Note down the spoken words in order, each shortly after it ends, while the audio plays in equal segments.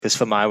Because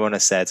for my one, I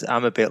said,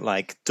 I'm a bit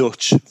like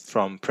Dutch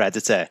from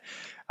Predator.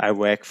 I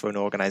work for an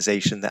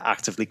organisation that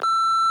actively...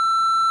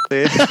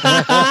 Please.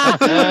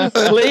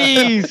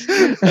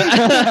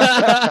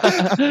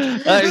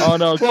 Oh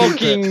no,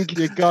 fucking,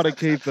 you gotta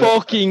keep it.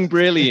 fucking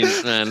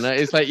brilliant, man. That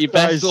is like your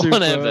best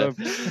one ever.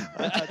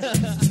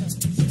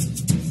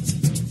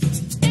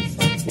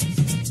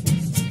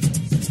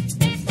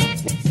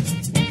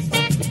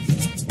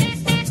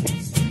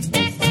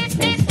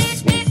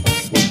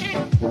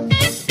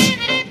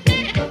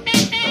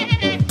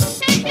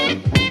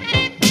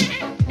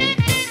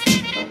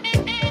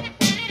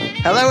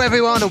 Hello,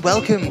 everyone, and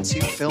welcome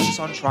to Films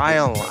on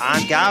Trial.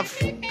 I'm Gav.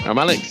 I'm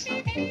Alex.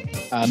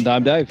 And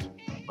I'm Dave.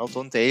 Well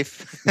done,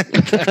 Dave.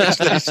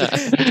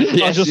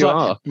 Yes, you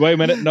are. Wait a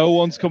minute, no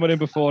one's coming in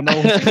before. No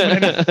one's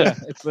coming in.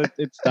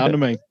 It's down to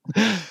me.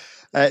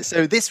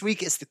 So this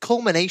week it's the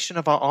culmination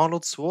of our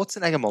Arnold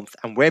Schwarzenegger month,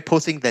 and we're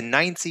putting the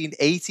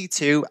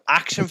 1982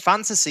 action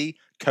fantasy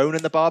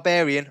Conan the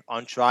Barbarian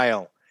on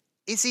trial.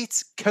 Is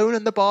it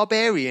Conan the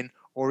Barbarian,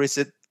 or is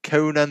it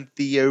Conan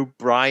the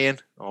O'Brien?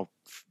 Oh,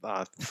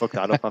 fuck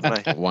that up,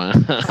 haven't I?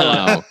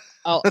 Wow.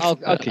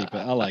 I'll keep it.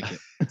 I like it.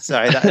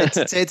 Sorry,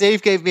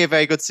 Dave gave me a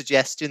very good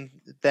suggestion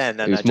then.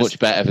 And It was much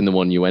better than the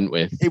one you went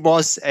with. It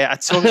was. I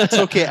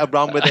took it, I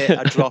ran with it,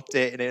 I dropped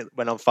it, and it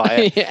went on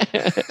fire.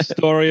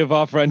 Story of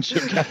our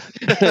friendship.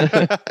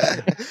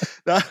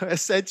 Now,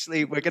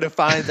 essentially, we're going to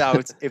find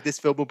out if this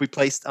film will be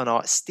placed on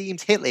our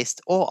steamed hit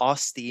list or our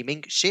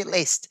steaming shit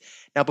list.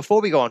 Now,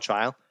 before we go on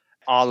trial,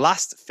 our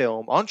last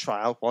film on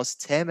trial was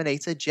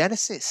Terminator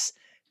Genisys.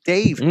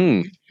 Dave,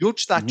 you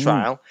judged that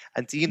trial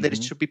and deemed that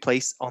it should be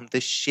placed on the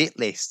shit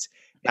list.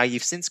 Now,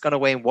 you've since gone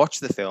away and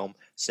watched the film,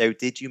 so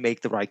did you make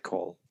the right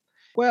call?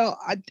 Well,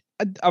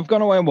 I've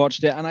gone away and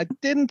watched it, and I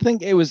didn't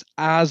think it was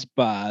as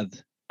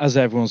bad as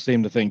everyone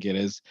seemed to think it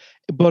is,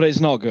 but it's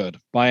not good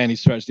by any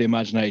stretch of the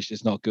imagination.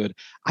 It's not good.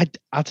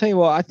 I'll tell you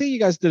what, I think you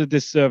guys did a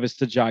disservice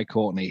to Jai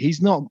Courtney.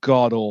 He's not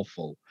god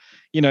awful.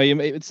 You know,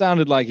 it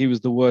sounded like he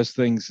was the worst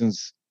thing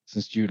since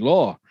Jude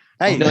Law.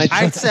 Hey,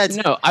 I said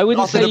I would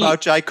nothing say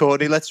about Jai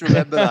Courtney. Let's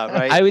remember that,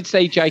 right? I would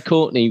say Jai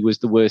Courtney was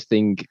the worst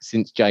thing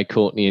since Jai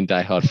Courtney in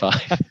Die Hard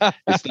 5.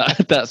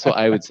 That's what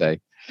I would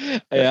say.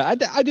 Yeah, I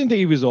didn't think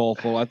he was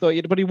awful. I thought,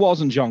 but he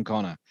wasn't John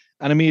Connor,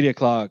 and Emilia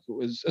Clarke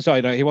was.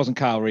 Sorry, no, he wasn't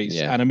Kyle Reese,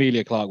 and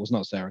Emilia Clarke was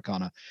not Sarah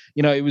Connor.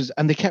 You know, it was,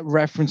 and they kept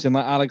referencing,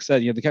 like Alex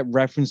said, they kept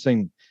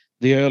referencing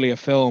the earlier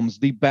films,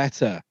 the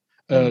better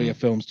earlier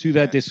films, to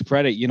their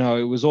discredit. You know,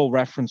 it was all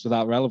reference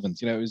without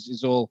relevance. You know,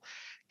 it's all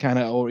kind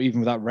of, or even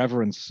without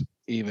reverence.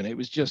 Even it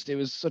was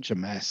such a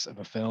mess of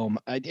a film.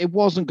 It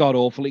wasn't god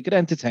awful. It could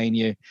entertain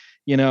you.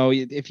 You know,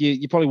 if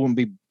you probably wouldn't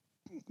be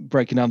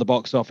breaking down the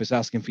box office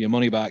asking for your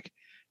money back,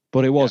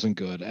 but it wasn't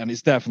good, and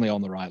it's definitely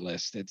on the right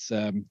list. It's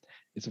a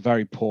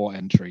very poor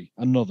entry,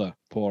 another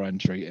poor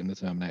entry in the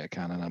Terminator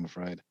canon, I'm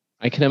afraid.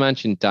 I can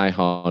imagine Die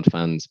Hard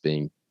fans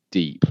being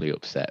deeply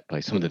upset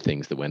by some of the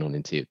things that went on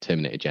in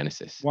Terminator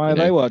Genisys. Why are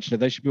they watching it?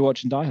 They should be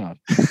watching Die Hard.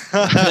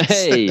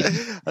 Hey,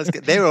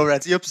 they're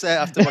already upset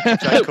after watching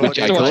Jai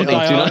Courtney.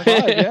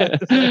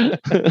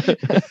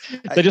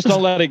 They just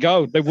don't let it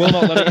go. They will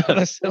not let it go.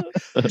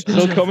 They're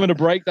still coming to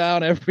break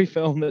down every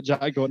film that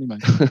Jai Courtney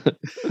made.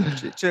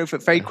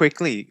 Very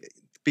quickly,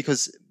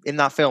 because in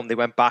that film they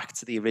went back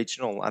to the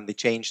original and they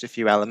changed a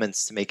few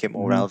elements to make it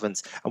more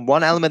relevant. And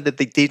one element that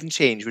they didn't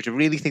change, which I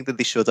really think that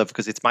they should have,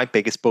 because it's my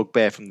biggest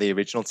bugbear from the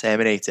original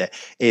Terminator,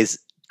 is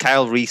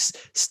Kyle Reese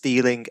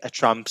stealing a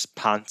tramp's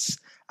pants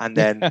and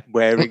then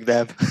wearing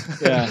them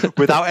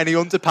without any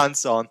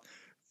underpants on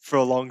for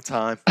a long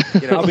time.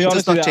 You know, I'll be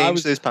honest with you,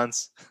 change those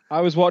pants.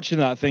 I was watching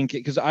that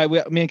thinking, because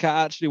me and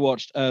Kat actually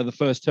watched the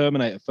first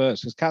Terminator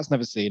first, because Kat's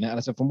never seen it, and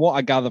I said, from what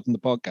I gather from the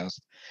podcast,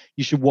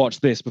 you should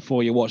watch this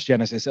before you watch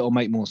Genisys. It'll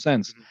make more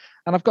sense.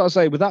 And I've got to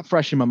say, with that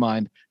fresh in my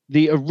mind,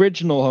 the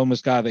original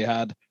homeless guy they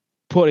had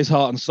put his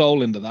heart and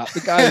soul into that.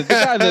 The guy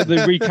that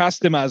they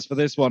recast him as for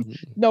this one,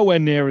 nowhere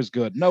near as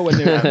good,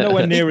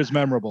 nowhere near as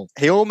memorable.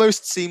 He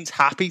almost seemed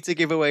happy to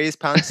give away his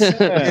pants. You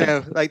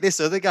know, like this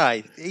other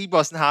guy, he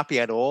wasn't happy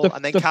at all.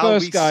 And then the Kyle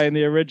first Reese, guy in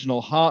the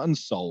original, heart and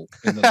soul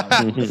into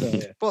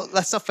that. But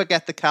let's not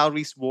forget that Kyle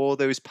Reese wore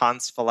those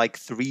pants for like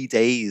 3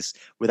 days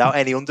without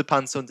any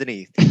underpants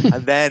underneath,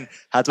 and then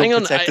had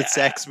unprotected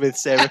sex with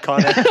Sarah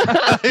Connor.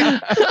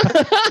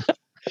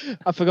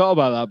 I forgot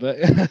about that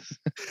bit.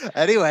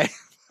 Anyway.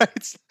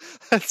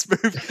 Let's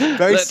move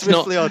very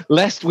swiftly on.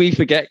 Lest we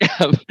forget,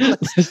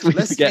 lest we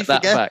forget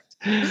that fact.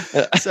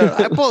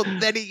 But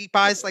then he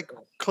buys like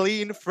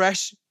clean,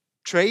 fresh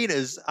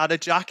trainers and a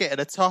jacket and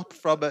a top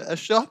from a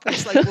shop.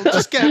 It's like, well,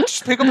 just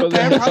pick up a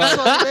pair of pants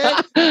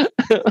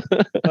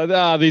on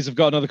there. These have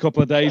got another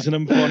couple of days in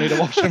them before I need to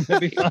wash them.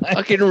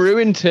 Fucking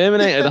ruined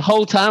Terminator. The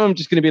whole time I'm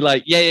just going to be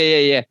like,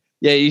 yeah.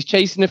 Yeah, he's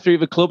chasing her through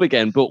the club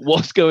again, but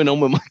what's going on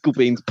with Michael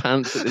Biehn's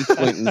pants at this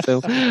point in the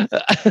film?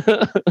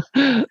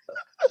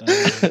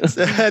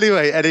 So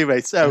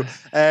anyway, so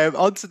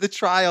on to the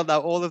trial now.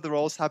 All of the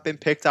roles have been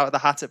picked out of the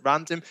hat at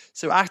random.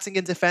 So acting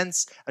in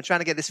defense and trying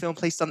to get this film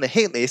placed on the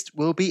hit list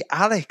will be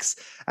Alex.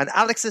 And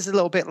Alex is a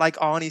little bit like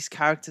Arnie's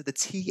character, the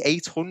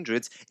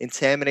T-800 in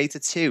Terminator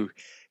 2.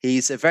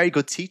 He's a very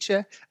good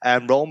teacher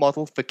and role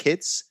model for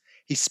kids.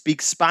 He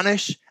speaks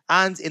Spanish,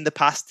 and in the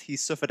past,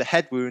 he's suffered a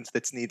head wound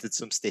that's needed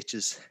some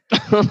stitches.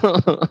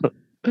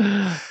 and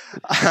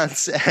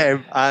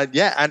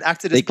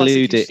acted as they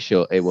glued it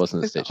shut. It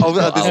wasn't a stitch. Oh,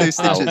 no, there's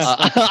no stitches.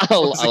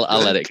 I'll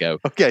let it go.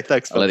 Okay,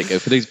 thanks. I'll let it go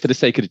for the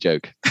sake of the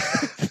joke.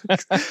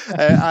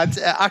 And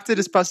acted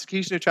as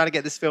prosecutioner trying to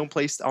get this film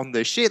placed on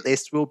the shit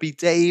list will be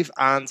Dave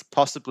and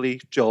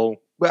possibly Joel.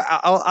 Well,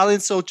 I'll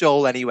insult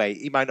Joel anyway.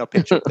 He might not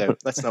pitch up though.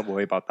 Let's not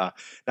worry about that.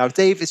 Now,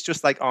 Dave is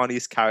just like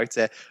Arnie's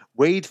character,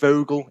 Wade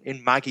Vogel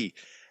in Maggie.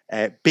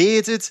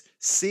 Bearded,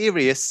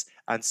 serious,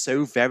 and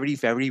so very,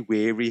 very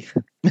weary.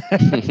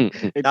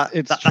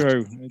 It's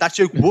true. That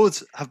joke would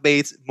have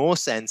made more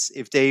sense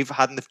if Dave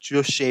hadn't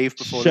just shaved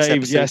before this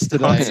episode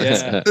yesterday.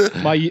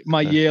 started.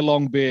 My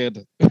year-long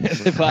beard.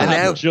 If I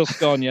hadn't just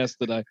gone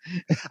yesterday.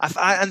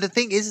 And the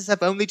thing is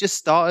I've only just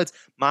started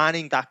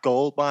mining that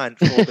gold mine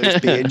for all those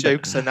beard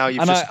jokes, so now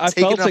you've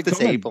taken it off the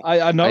table.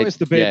 I noticed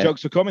the beard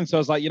jokes were coming, so I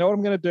was like, you know what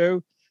I'm going to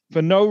do?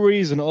 For no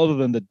reason other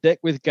than the dick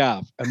with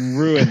Gav and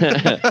ruin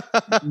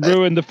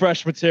the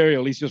fresh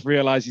material. He's just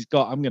realised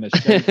I'm going to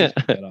shave this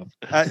bit off.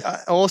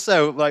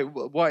 Also, like,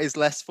 what is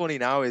less funny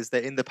now is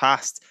that in the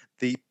past,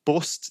 the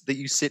bust that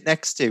you sit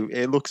next to,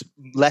 it looks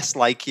less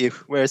like you,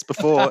 whereas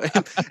before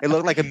it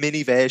looked like a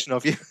mini version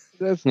of you.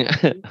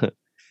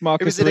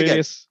 Marcus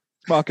Aurelius.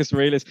 Marcus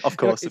Aurelius. Of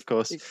course.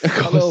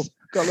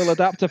 Got a little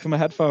adapter for my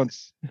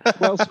headphones.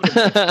 Well,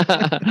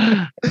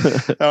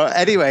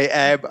 anyway,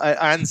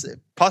 and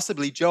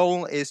possibly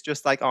Joel is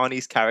just like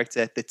Arnie's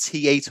character, the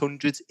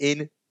T-800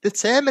 in The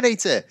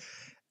Terminator.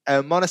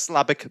 A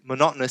monosyllabic,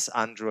 monotonous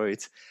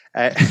android.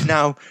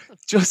 Now,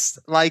 just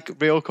like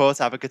real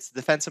court advocates, the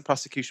defense and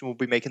prosecution will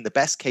be making the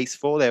best case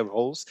for their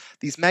roles.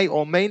 These may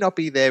or may not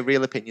be their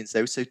real opinions,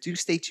 though, so do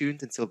stay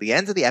tuned until the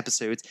end of the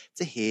episode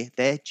to hear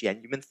their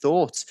genuine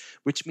thoughts,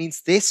 which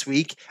means this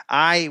week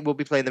I will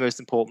be playing the most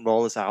important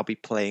role, as I'll be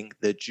playing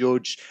the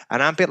judge.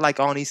 And I'm a bit like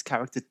Arnie's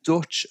character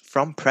Dutch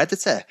from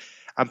Predator.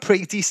 I'm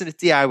pretty decent at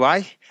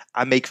DIY.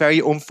 I make very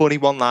unfunny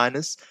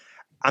one-liners.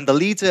 I'm the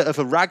leader of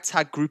a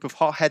ragtag group of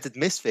hot-headed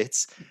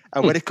misfits,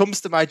 and when it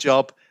comes to my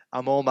job,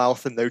 I'm all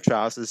mouth and no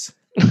trousers.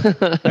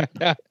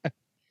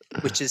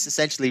 Which is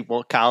essentially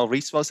what Kyle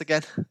Reese was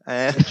again.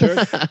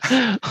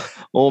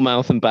 All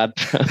mouth and bad.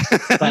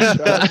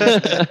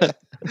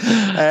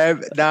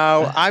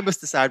 Now, I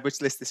must decide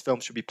which list this film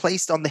should be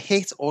placed on, the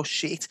hit or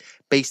shit,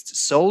 based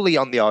solely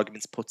on the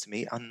arguments put to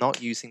me and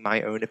not using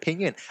my own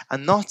opinion,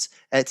 and not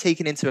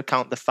taking into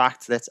account the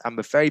fact that I'm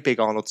a very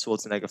big Arnold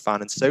Schwarzenegger fan,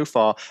 and so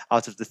far,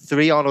 out of the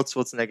 3 Arnold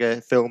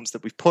Schwarzenegger films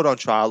that we've put on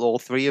trial, all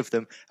 3 of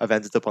them have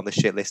ended up on the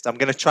shit list. I'm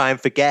going to try and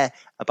forget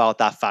about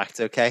that fact,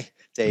 okay,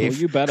 Dave?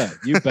 Well, you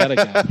better,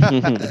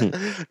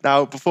 Gav.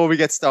 Now, before we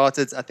get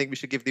started, I think we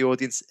should give the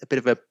audience a bit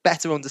of a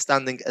better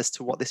understanding as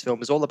to what this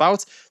film is all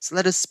about. So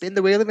let us spin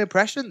the wheel of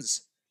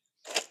impressions.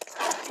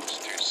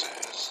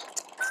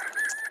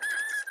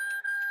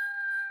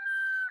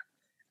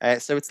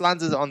 So it's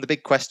landed on the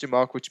big question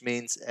mark, which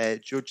means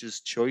judge's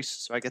choice.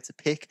 So I get to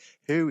pick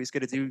who is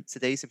going to do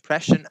today's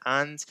impression,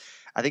 and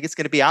I think it's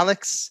going to be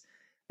Alex.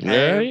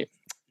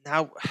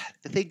 Now,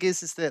 the thing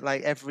is that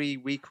like every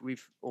week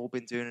we've all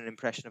been doing an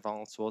impression of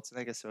Arnold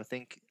Schwarzenegger. So I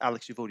think,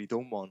 Alex, you've already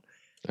done one.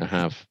 I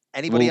have.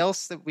 Anybody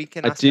else that we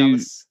can ask?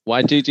 Well,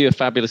 I do a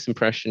fabulous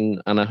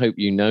impression, and I hope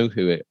you know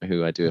who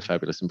I do a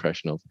fabulous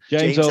impression of.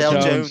 James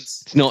Earl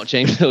Jones. It's not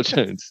James Earl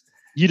Jones.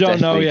 You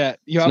don't know yet.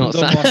 You haven't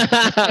done one.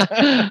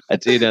 I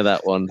do know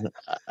that one.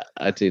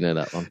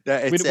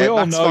 Yeah, we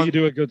all know you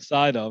do a good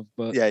side of,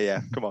 but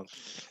yeah. Come on.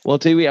 Well,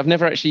 do we? I've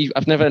never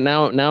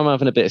now I'm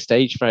having a bit of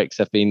stage fright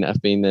because I've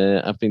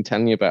been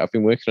telling you about. I've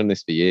been working on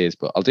this for years,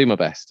 but I'll do my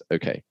best.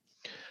 Okay.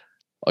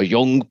 A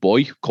young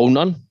boy,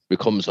 Conan,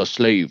 becomes a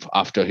slave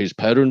after his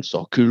parents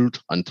are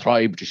killed and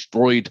tribe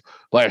destroyed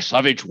by a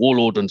savage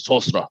warlord and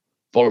sorcerer,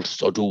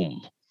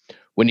 Volk-Sodom.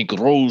 When he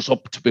grows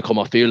up to become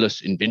a fearless,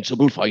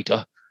 invincible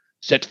fighter,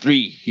 set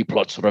free, he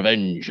plots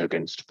revenge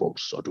against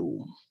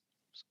Volk-Sodom.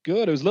 It's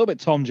good. It was a little bit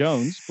Tom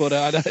Jones, but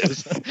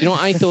you know what?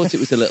 I thought it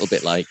was a little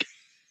bit like.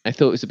 I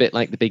thought it was a bit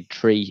like the big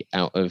tree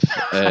out of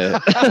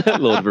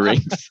Lord of the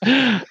Rings.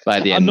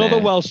 By the end, another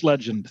Welsh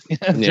legend,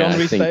 John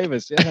Rhys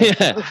Davies.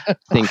 Yeah, I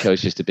think I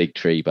was just a big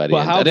tree by the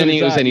end. I don't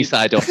think there was any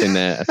side off in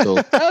there at all.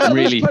 I'm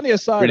really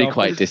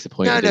quite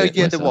disappointed.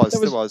 There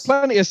was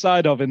plenty of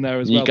side off in there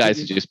as well. You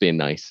guys are just being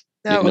nice.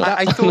 No,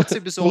 I thought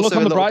it was also look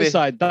on the bright bit...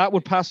 side. That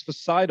would pass for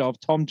side of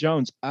Tom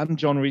Jones and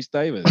John Rhys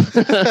Davies.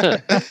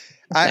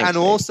 And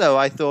also,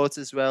 I thought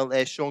as well,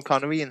 Sean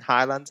Connery in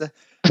Highlander.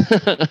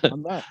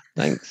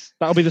 Thanks.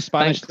 That'll be the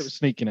Spanish that was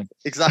sneaking in.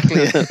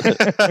 Exactly.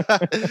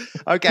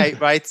 Okay,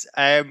 right.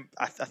 I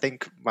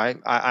think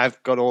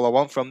I've got all I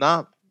want from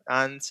that,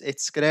 and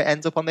it's going to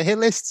end up on the hit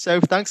list. So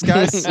thanks,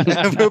 guys.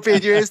 We'll be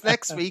in yours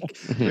next week.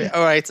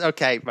 All right.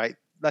 Okay. Right.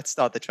 let's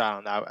start the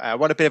trial now. I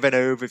want a bit of an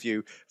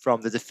overview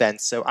from the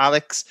defense. So,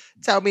 Alex,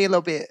 tell me a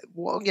little bit.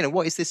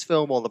 What is this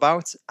film all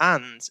about?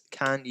 And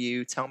can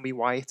you tell me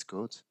why it's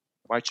good?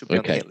 Why it should be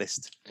on the hit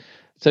list?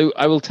 So,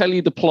 I will tell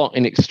you the plot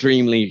in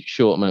extremely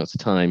short amounts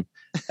of time.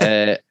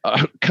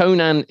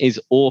 Conan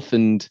is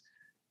orphaned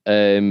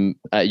at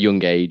a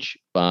young age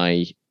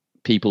by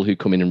people who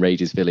come in and raid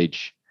his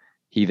village.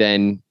 He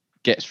then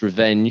gets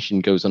revenge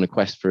and goes on a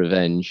quest for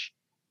revenge.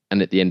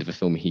 And at the end of the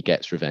film, he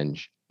gets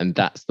revenge. And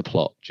that's the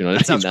plot. Do you know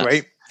what I mean? Sounds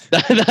great.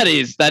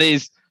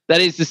 That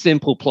is the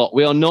simple plot.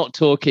 We are not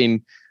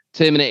talking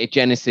Terminator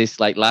Genesis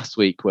like last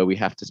week, where we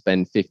have to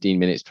spend 15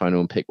 minutes trying to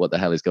unpick what the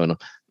hell is going on.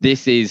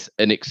 This is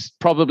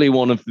probably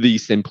one of the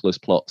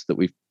simplest plots that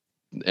we've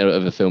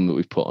of a film that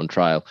we've put on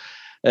trial.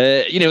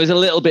 There's a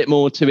little bit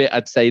more to it.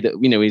 I'd say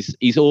that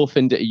he's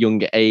orphaned at a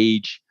younger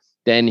age.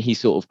 Then he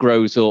sort of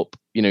grows up.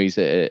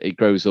 He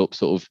grows up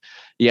sort of.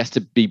 He has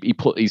to be.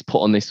 He's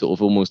put on this sort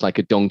of almost like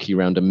a donkey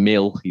around a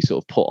mill. He's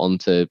sort of put on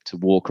to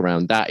walk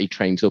around that. He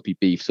trains up. He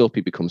beefs up.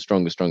 He becomes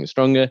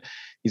stronger.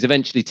 He's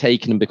eventually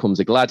taken and becomes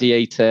a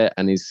gladiator,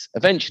 and is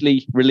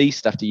eventually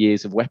released after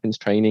years of weapons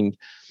training.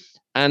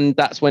 And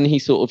that's when he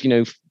sort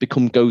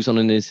of goes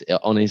on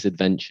his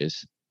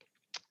adventures.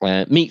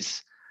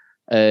 Meets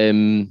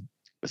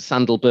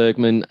Sandal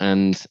Bergman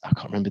and I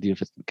can't remember the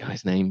other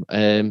guy's name.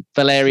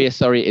 Valeria,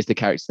 is the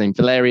character's name.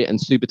 Valeria and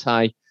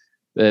Subutai.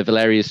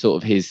 Valeria is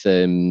sort of his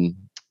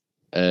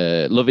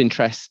love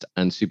interest,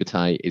 and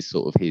Subutai is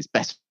sort of his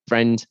best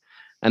friend.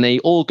 And they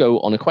all go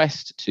on a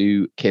quest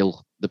to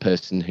kill the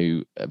person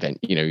who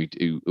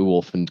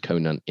orphaned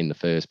Conan in the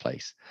first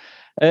place.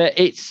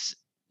 It's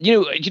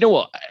you know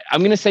what?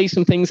 I'm going to say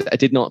some things that I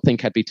did not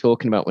think I'd be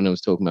talking about when I was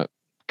talking about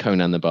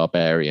Conan the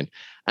Barbarian.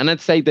 And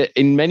I'd say that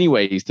in many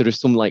ways, there are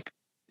some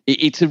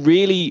it's a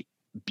really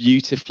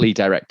beautifully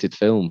directed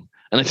film.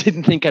 And I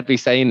didn't think I'd be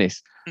saying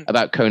this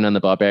about Conan the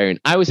Barbarian.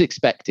 I was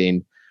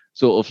expecting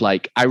sort of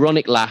like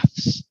ironic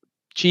laughs,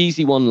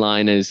 cheesy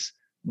one-liners,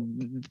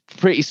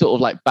 pretty sort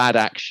of like bad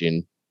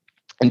action,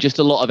 and just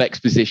a lot of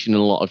exposition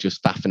and a lot of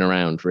just faffing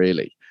around,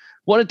 really.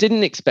 What I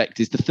didn't expect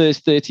is the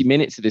first 30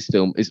 minutes of this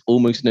film is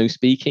almost no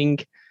speaking.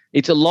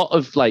 It's a lot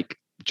of like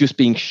just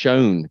being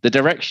shown. The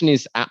direction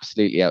is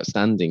absolutely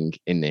outstanding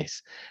in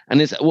this.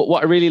 And it's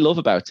what I really love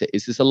about it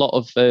is there's a lot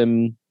of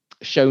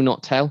show,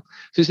 not tell.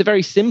 So it's a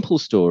very simple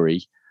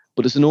story,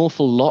 but there's an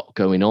awful lot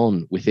going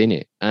on within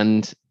it.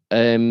 And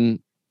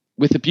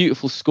with a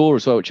beautiful score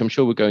as well, which I'm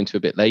sure we'll go into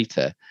a bit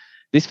later,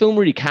 this film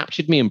really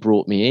captured me and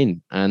brought me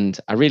in, and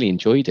I really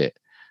enjoyed it.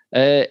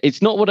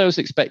 It's not what I was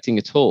expecting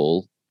at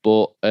all,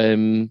 but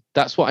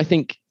that's what I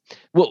think.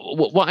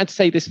 What I'd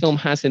say this film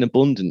has in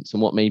abundance,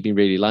 and what made me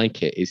really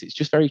like it, is it's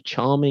just very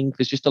charming.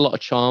 There's just a lot of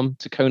charm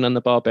to Conan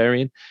the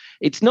Barbarian.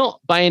 It's not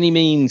by any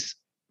means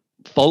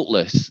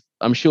faultless.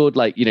 I'm sure,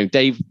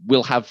 Dave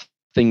will have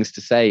things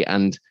to say,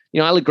 and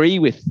I'll agree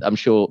with, I'm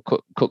sure,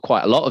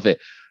 quite a lot of it.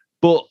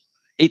 But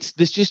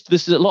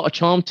there's a lot of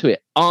charm to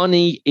it.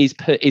 Arnie is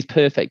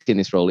perfect in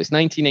this role. It's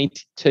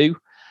 1982,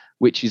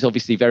 which is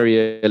obviously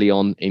very early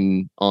on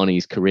in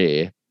Arnie's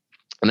career,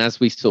 and as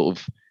we sort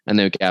of. I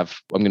know, Gav,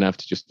 I'm going to have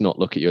to just not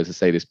look at you as I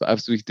say this, but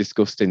as we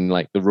discussed in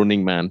like The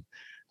Running Man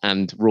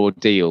and Raw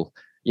Deal,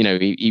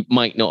 he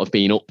might not have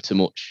been up to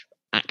much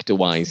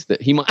actor-wise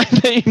that he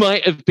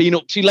might have been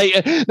up to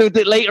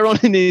later on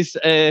in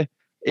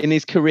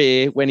his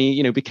career when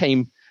he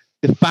became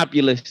the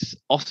fabulous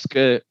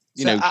Oscar.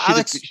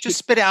 Alex, just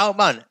spit it out,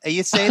 man. Are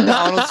you saying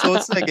that Arnold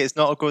Schwarzenegger is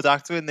not a good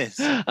actor in this?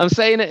 I'm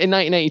saying that in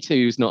 1982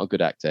 he's not a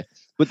good actor,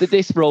 but that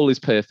this role is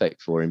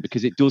perfect for him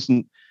because it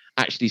doesn't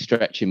actually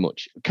stretch him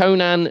much.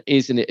 Conan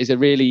is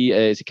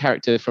a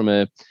character from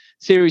a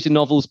series of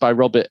novels by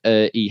Robert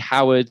E.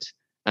 Howard,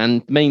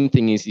 and the main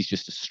thing is he's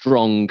just a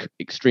strong,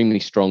 extremely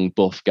strong,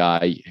 buff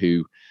guy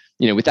who,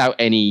 without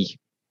any,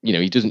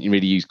 he doesn't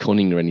really use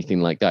cunning or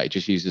anything like that. He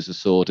just uses a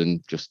sword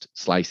and just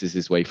slices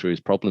his way through his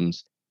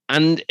problems,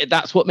 and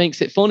that's what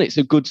makes it fun. It's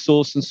a good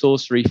sword and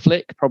sorcery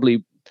flick,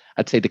 probably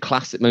I'd say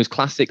the most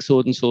classic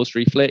sword and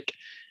sorcery flick.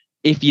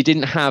 If you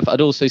didn't have,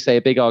 I'd also say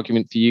a big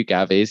argument for you,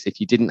 Gav, is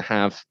if you didn't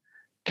have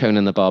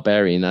Conan the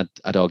Barbarian,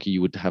 I'd argue you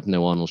would have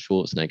no Arnold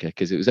Schwarzenegger,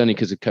 because it was only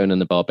because of Conan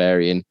the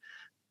Barbarian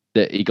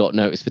that he got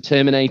noticed for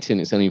Terminator, and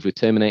it's only with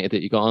Terminator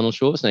that you got Arnold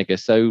Schwarzenegger.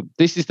 So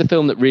this is the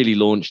film that really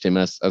launched him,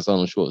 as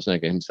Arnold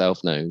Schwarzenegger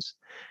himself knows.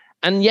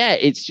 And yeah,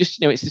 it's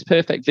just, it's this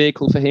perfect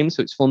vehicle for him,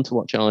 so it's fun to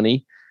watch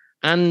Arnie.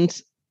 And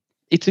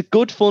it's a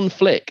good, fun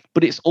flick,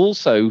 but it's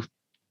also,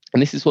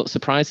 and this is what's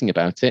surprising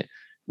about it,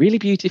 really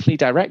beautifully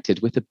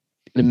directed with an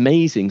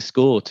amazing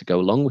score to go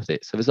along with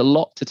it. So there's a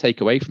lot to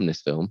take away from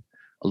this film.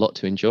 A lot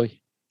to enjoy.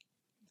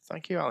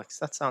 Thank you, Alex.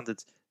 That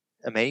sounded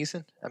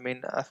amazing. I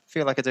mean, I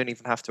feel like I don't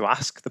even have to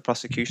ask the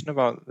prosecution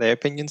about their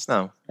opinions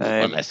now.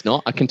 Well, let's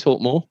not. I can talk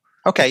more.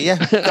 Okay, yeah.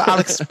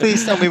 Alex,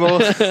 please tell me more.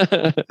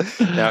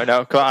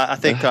 No. I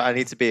think I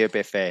need to be a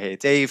bit fair here.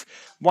 Dave,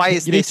 why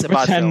is this a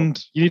bad film?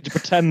 You need to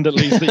pretend at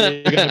least that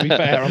you're going to be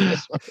fair on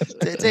this one.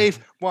 Dave,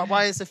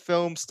 why is a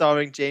film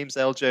starring James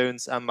Earl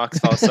Jones and Max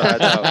von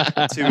Sydow,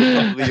 two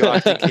of probably your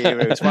acting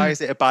heroes, why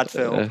is it a bad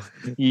film?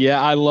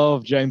 Yeah, I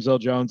love James Earl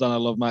Jones and I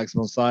love Max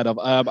von Sydow.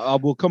 I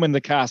will come in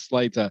the cast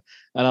later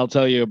and I'll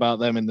tell you about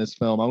them in this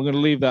film. I'm going to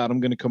leave that.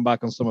 I'm going to come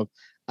back on some of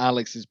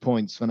Alex's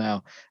points for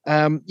now.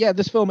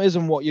 This film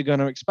isn't what you're going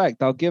to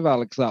expect. I'll give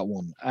Alex that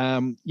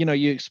one.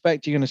 You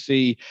expect you're going to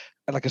see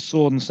like a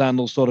sword and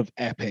sandals sort of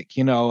epic,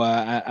 an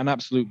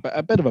absolute,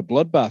 a bit of a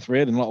bloodbath,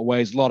 really, in a lot of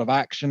ways, a lot of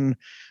action,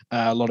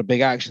 a lot of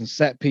big action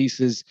set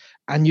pieces,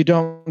 and you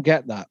don't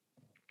get that.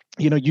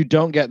 You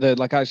don't get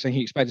like I was saying,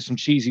 he expected some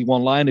cheesy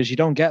one-liners. You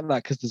don't get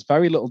that because there's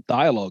very little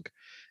dialogue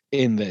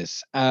in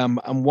this. And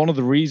one of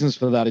the reasons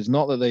for that is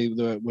not that they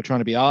were trying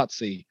to be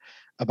artsy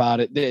about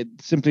it.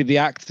 Simply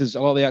a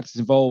lot of the actors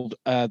involved,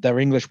 their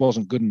English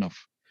wasn't good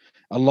enough.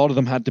 A lot of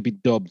them had to be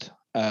dubbed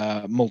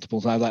multiple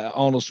times. Like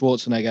Arnold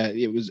Schwarzenegger,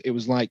 it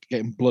was like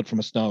getting blood from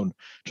a stone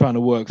trying to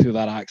work through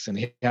that accent.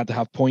 He had to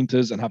have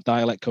pointers and have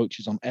dialect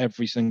coaches on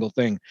every single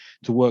thing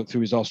to work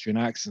through his Austrian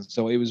accent.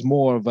 So it was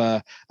more of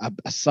a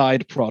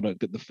side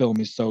product that the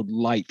film is so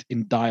light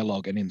in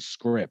dialogue and in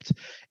script.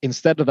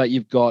 Instead of that,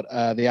 you've got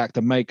the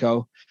actor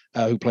Mako,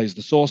 who plays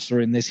the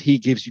sorcerer in this. He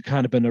gives you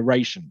kind of a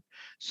narration.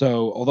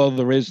 So although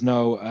there is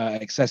no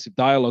excessive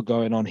dialogue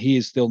going on, he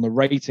is still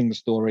narrating the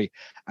story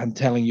and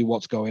telling you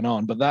what's going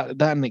on. But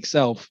that in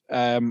itself,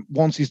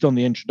 once he's done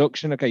the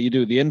introduction, okay, you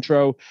do the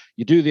intro,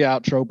 you do the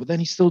outro, but then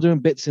he's still doing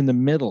bits in the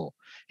middle.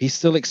 He's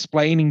still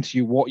explaining to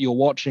you what you're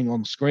watching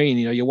on screen.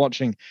 You're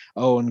watching,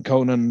 and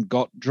Conan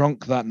got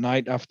drunk that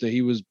night after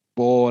he was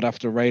bored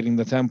after raiding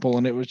the temple.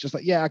 And it was just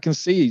like, yeah, I can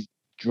see he's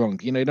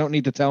drunk. You don't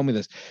need to tell me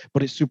this.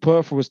 But it's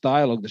superfluous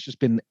dialogue that's just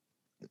been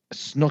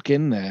snuck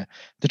in there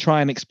to try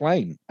and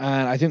explain.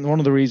 And I think one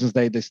of the reasons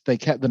they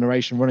kept the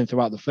narration running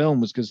throughout the film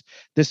was because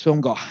this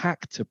film got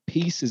hacked to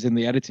pieces in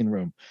the editing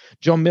room.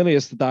 John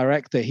Milius, the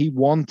director, he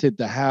wanted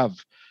to have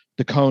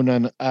the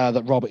Conan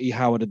that Robert E.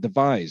 Howard had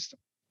devised,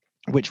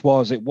 which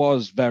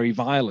was very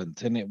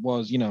violent, and it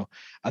was,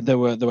 there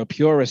were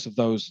purists of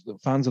those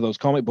fans of those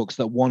comic books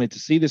that wanted to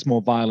see this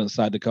more violent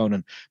side to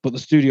Conan, but the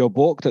studio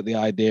balked at the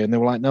idea, and they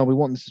were like, no, we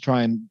want this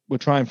we're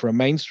trying for a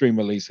mainstream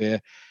release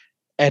here.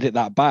 Edit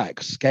that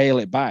back, scale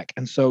it back.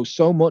 And so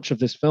much of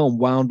this film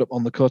wound up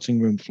on the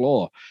cutting room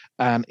floor.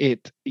 And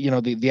it,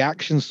 the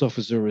action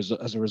suffers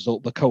as a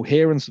result, the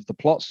coherence of the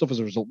plot suffers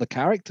as a result, the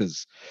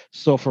characters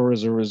suffer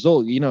as a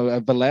result.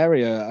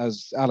 Valeria,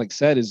 as Alex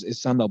said, is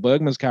Sandal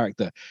Bergman's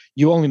character.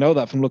 You only know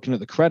that from looking at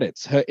the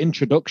credits. Her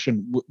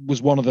introduction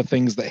was one of the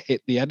things that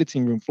hit the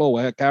editing room floor,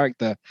 where her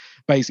character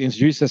basically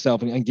introduces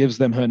herself and gives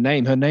them her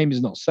name. Her name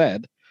is not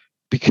said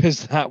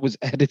because that was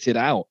edited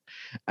out.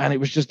 And it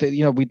was just,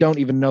 we don't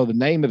even know the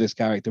name of this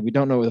character. We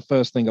don't know the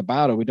first thing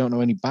about her. We don't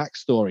know any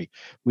backstory.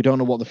 We don't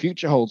know what the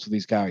future holds for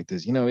these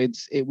characters.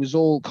 It was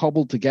all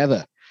cobbled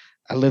together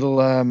a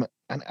little, and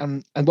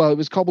it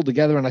was cobbled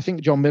together. And I think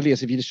John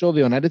Milius, if you saw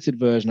the unedited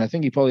version, I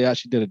think he probably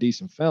actually did a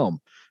decent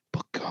film.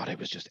 But God, it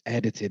was just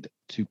edited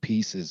to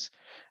pieces.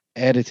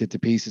 And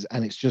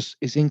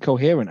it's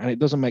incoherent, and it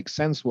doesn't make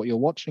sense what you're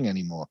watching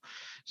anymore.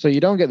 So you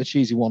don't get the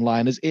cheesy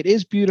one-liners. It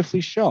is beautifully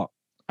shot.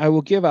 I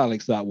will give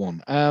Alex that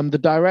one. The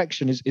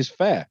direction is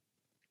fair.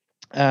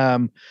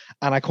 And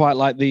I quite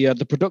like the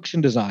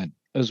production design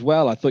as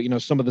well. I thought,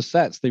 some of the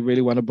sets, they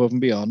really went above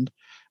and beyond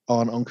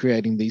on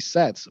creating these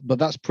sets. But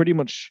that's pretty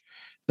much,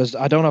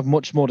 I don't have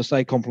much more to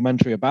say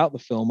complimentary about the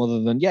film other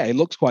than, it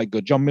looks quite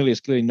good. John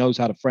Milius clearly knows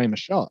how to frame a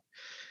shot.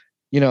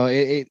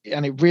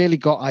 It really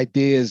got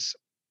ideas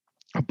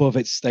above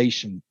its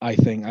station, I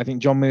think. I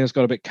think John Milius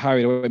got a bit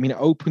carried away. I mean, it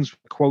opens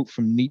with a quote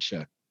from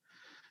Nietzsche.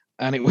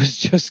 And it was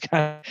just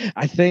kind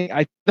of,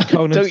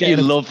 don't you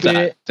love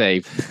that,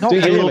 Dave? Don't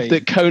you love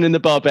that Conan the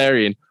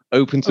Barbarian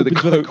opens with a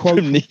quote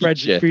from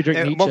Nietzsche? Friedrich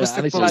Nietzsche. What was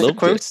the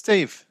quote,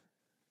 Steve?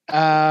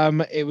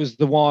 It was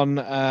the one,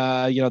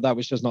 that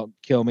was just not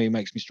kill me,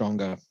 makes me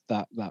stronger.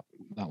 That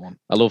one.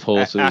 I love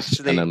horses.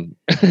 Actually,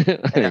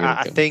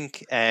 I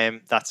think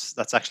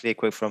that's actually a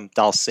quote from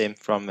Dalsim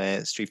from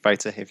Street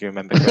Fighter, if you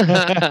remember.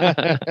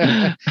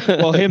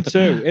 Well, him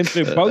too.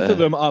 Both of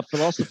them are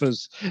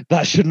philosophers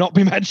that should not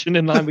be mentioned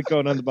in line with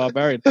Conan the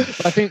Barbarian.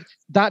 But I think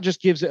that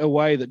just gives it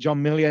away that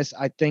John Milius,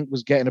 I think,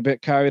 was getting a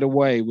bit carried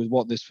away with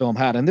what this film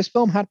had. And this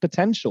film had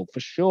potential for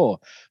sure,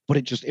 but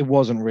it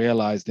wasn't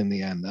realized in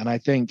the end. And I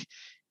think,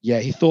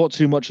 he thought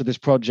too much of this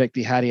project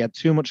he had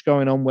too much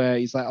going on where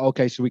he's like,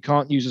 okay, so we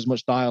can't use as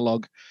much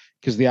dialogue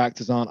because the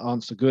actors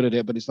aren't so good at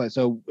it. But it's like,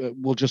 so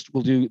we'll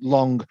do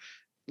long,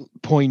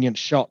 poignant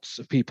shots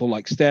of people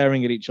like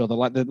staring at each other,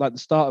 like the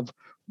start of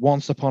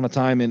Once Upon a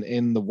Time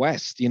in the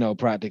West,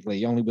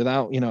 practically, only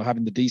without,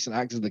 having the decent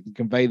actors that can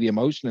convey the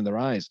emotion in their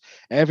eyes.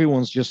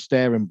 Everyone's just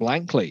staring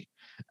blankly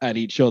at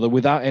each other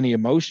without any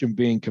emotion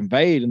being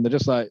conveyed. And they're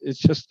just like, it's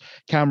just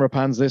camera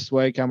pans this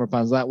way, camera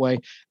pans that way.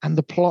 And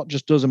the plot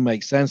just doesn't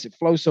make sense. It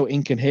flows so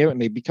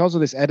incoherently because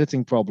of this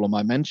editing problem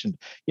I mentioned.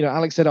 You know,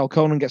 Alex said,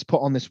 Conan gets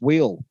put on this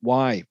wheel.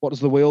 Why? What does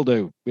the wheel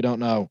do? We don't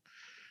know.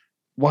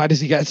 Why does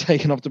he get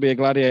taken off to be a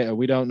gladiator?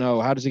 We don't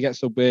know. How does he get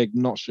so big?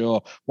 Not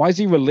sure. Why is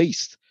he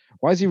released?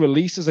 Why is he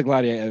released as a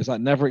gladiator? It's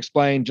like never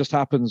explained, just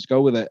happens,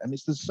 go with it. And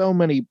there's so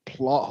many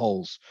plot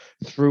holes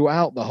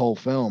throughout the whole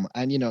film.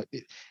 And, you know,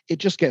 it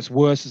just gets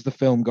worse as the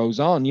film goes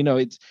on. You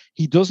know,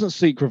 he doesn't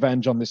seek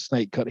revenge on this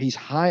snake cut. He's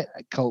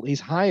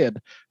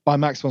hired by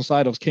Max von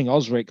Sydow's King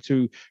Osric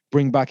to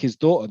bring back his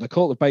daughter. The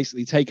cult have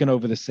basically taken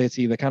over the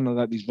city. They're kind of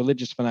like these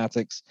religious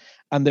fanatics,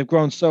 and they've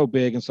grown so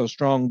big and so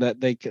strong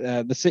that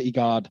the city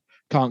guard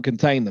can't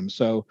contain them.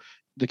 So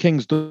the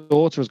king's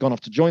daughter has gone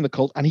off to join the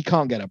cult, and he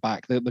can't get her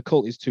back. The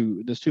cult is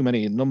there's too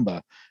many in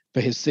number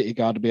for his city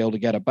guard to be able to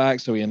get her back.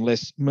 So he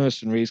enlists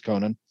mercenaries,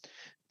 Conan,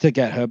 to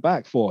get her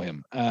back for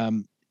him.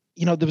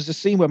 You know, there was a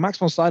scene where Max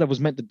von Sydow was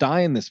meant to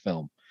die in this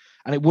film,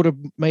 and it would have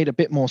made a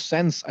bit more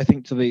sense, I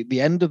think, to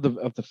the end of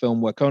the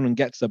film where Conan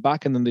gets her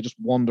back, and then they just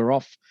wander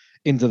off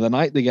into the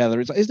night together.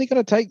 It's like, isn't he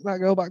going to take that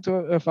girl back to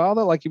her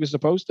father like he was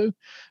supposed to?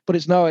 But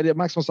it's no,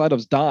 Max von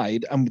Sydow's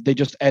died, and they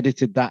just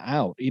edited that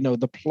out. You know,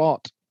 the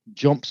plot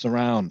jumps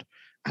around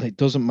and it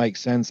doesn't make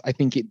sense. I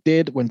think it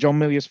did when John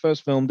Milius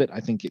first filmed it.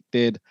 I think it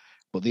did,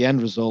 but the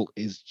end result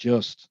is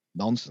just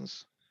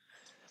nonsense.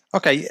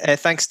 Okay,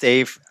 thanks,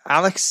 Dave.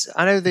 Alex,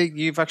 I know that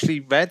you've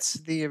actually read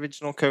the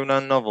original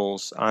Conan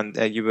novels, and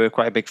you were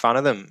quite a big fan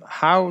of them.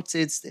 How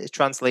did it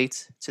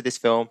translate to this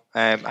film?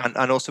 And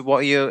also,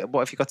 what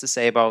have you got to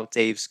say about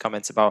Dave's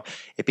comments about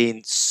it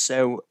being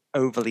so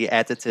overly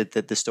edited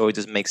that the story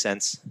doesn't make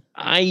sense?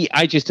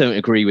 I just don't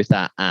agree with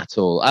that at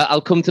all.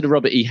 I'll come to the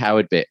Robert E.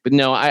 Howard bit, but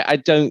no, I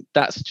don't.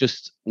 That's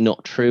just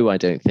not true. I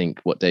don't think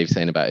what Dave's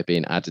saying about it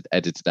being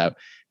edited out.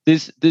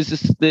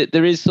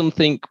 There is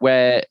something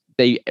where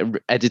they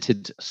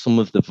edited some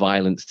of the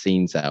violent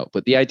scenes out,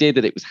 but the idea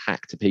that it was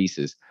hacked to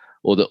pieces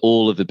or that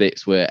all of the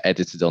bits were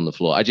edited on the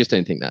floor, I just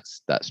don't think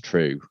that's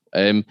true.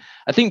 I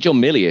think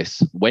John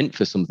Milius went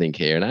for something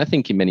here, and I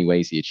think in many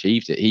ways he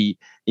achieved it. He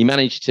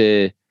managed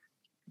to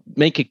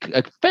make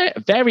a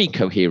very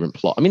coherent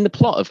plot. I mean, the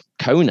plot of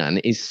Conan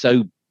is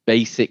so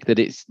basic that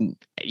it's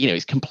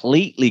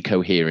completely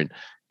coherent.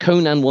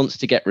 Conan wants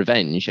to get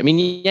revenge. I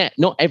mean, yeah,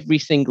 not every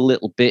single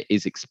little bit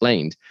is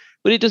explained,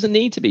 but it doesn't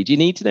need to be. Do you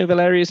need to know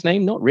Valerius'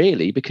 name? Not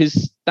really,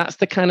 because that's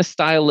the kind of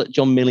style that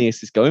John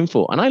Milius is going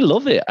for. And I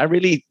love it. I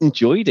really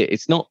enjoyed it.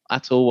 It's not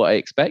at all what I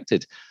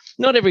expected.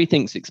 Not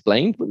everything's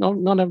explained, but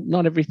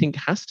not everything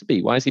has to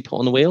be. Why is he put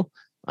on the wheel?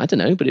 I don't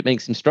know, but it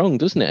makes him strong,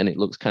 doesn't it? And it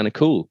looks kind of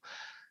cool.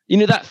 You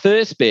know, that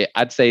first bit,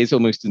 I'd say, is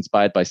almost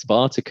inspired by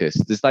Spartacus.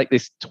 There's like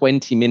this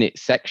 20-minute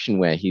section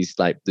where he's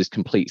like, there's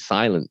complete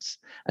silence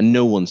and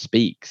no one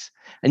speaks.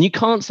 And you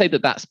can't say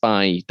that's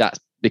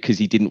because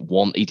he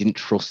didn't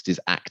trust his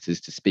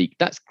actors to speak.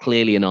 That's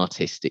clearly an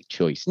artistic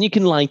choice. And you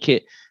can like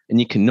it and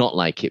you can not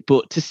like it.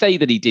 But to say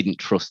that he didn't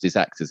trust his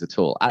actors at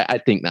all, I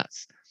think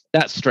that's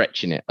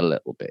stretching it a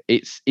little bit.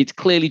 It's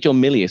clearly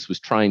John Milius was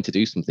trying to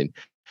do something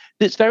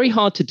that's very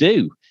hard to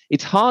do.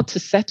 It's hard to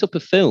set up a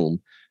film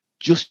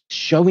just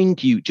showing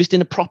you, just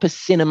in a proper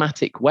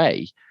cinematic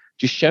way,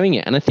 just showing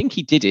it. And I think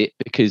he did it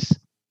because,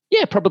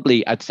 yeah,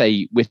 probably I'd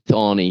say with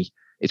Arnie,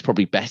 it's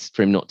probably best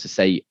for him not to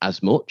say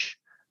as much.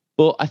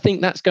 But I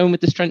think that's going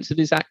with the strengths of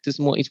his actors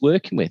and what he's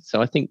working with.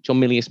 So I think John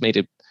Milius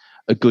made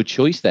a good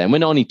choice there. And when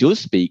Arnie does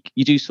speak,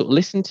 you do sort of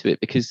listen to it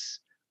because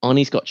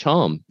Arnie's got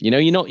charm. You know,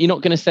 you're not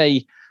going to say,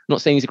 I'm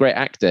not saying he's a great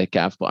actor,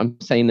 Gav, but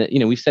I'm saying that, you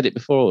know, we've said it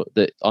before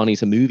that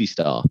Arnie's a movie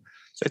star.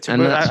 So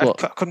I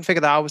couldn't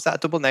figure that out. Was that a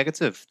double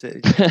negative?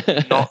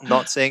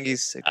 Not saying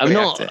he's a great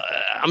actor?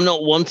 I'm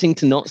not wanting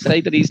to not say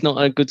that he's not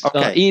a good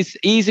star. Okay.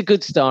 He's a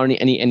good star, and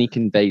he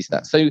conveys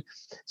that. So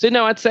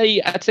no, I'd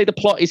say the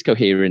plot is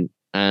coherent,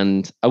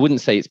 and I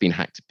wouldn't say it's been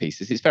hacked to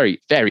pieces. It's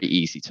very, very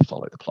easy to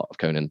follow the plot of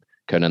Conan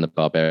the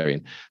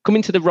Barbarian.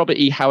 Coming to the Robert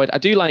E. Howard, I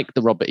do like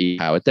the Robert E.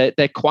 Howard. There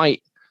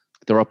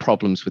are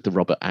problems with the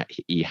Robert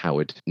E.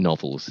 Howard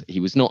novels.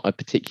 He was not a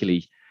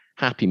particularly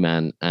happy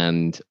man,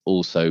 and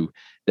also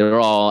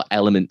there are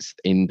elements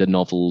in the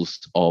novels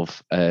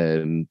of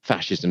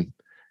fascism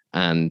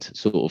and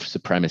sort of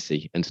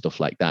supremacy and stuff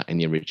like that in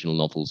the original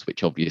novels,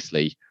 which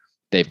obviously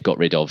they've got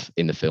rid of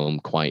in the film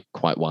quite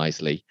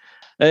wisely.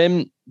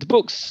 The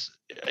books,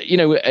 you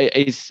know,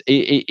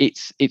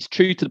 it's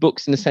true to the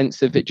books in the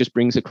sense of it just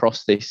brings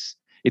across this.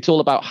 It's all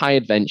about high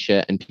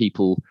adventure and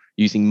people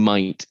using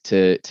might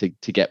to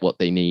get what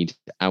they need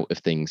out of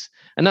things,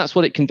 and that's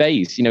what it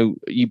conveys. You know,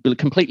 you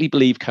completely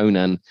believe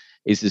Conan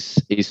is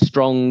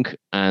strong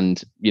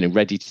and, you know,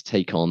 ready to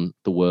take on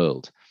the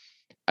world.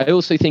 I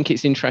also think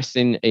it's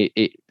interesting.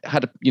 It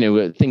had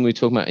a thing we were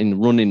talking about in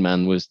Running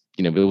Man was,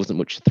 you know, there wasn't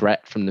much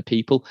threat from the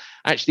people.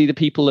 Actually, the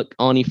people that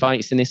Arnie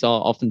fights in this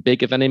are often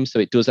bigger than him, so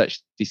it does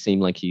actually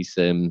seem like he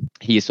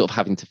is sort of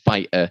having to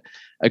fight a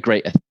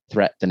greater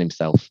threat than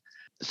himself.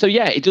 So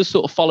yeah, it does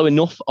sort of follow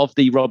enough of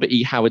the Robert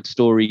E. Howard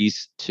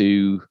stories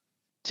to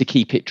to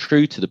keep it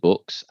true to the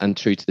books and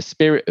true to the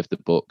spirit of the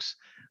books,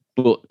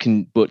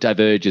 but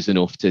diverges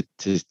enough to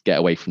get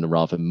away from the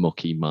rather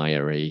mucky,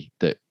 miry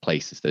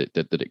places that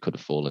it could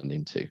have fallen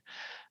into.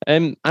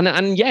 And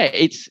yeah,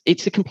 it's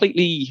a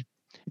completely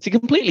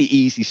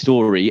easy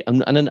story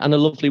and a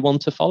lovely one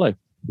to follow.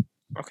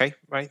 Okay,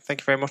 right.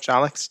 Thank you very much,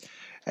 Alex.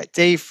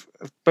 Dave,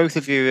 both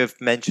of you have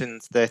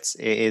mentioned that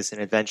it is an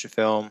adventure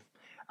film.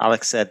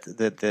 Alex said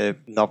that the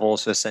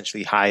novels are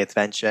essentially high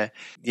adventure.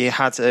 You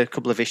had a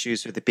couple of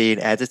issues with it being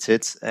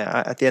edited.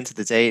 At the end of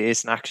the day, it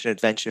is an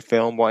action-adventure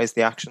film. What is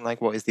the action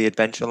like? What is the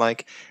adventure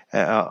like?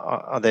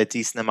 Are there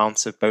decent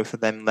amounts of both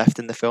of them left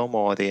in the film,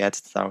 or are they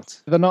edited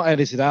out? They're not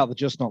edited out. They're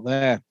just not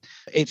there.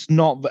 It's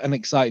not an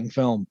exciting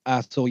film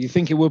at all. You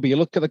think it will be. You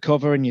look at the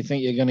cover and you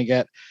think you're going to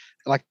get,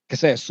 like I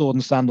say, a sword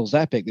and sandals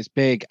epic, this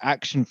big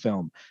action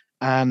film.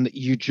 And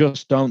you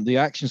just don't. The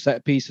action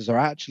set pieces are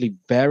actually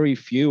very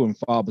few and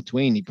far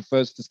between. He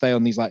prefers to stay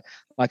on these, like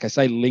I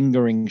say,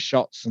 lingering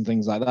shots and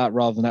things like that,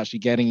 rather than actually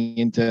getting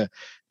into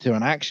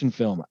an action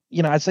film.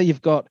 I'd say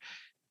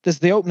there's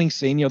the opening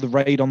scene, the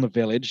raid on the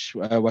village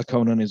where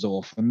Conan is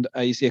orphaned.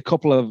 You see a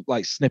couple of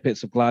like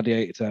snippets of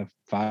gladiator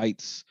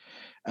fights.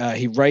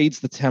 He raids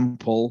the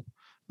temple.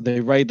 They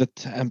raid the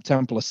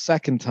temple a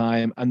second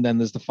time, and then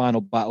there's the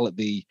final battle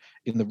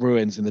in the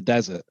ruins in the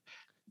desert.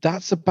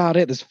 That's about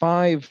it. There's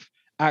 5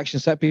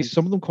 action set pieces,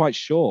 some of them quite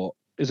short.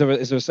 Is there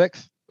a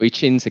sixth? He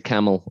chins a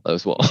camel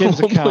as well. Chins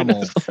a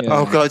camel. Yeah.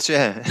 Oh god,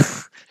 yeah.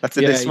 That's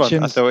in this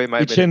one. I thought it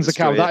might be. He chins a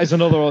camel. That is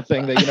another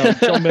thing that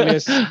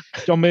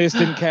John Milius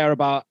didn't care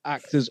about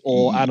actors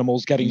or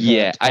animals getting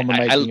hurt on the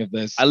making of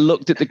this. I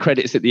looked at the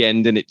credits at the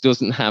end, and it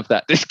doesn't have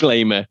that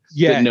disclaimer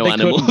that no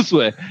animals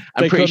were.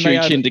 I'm pretty sure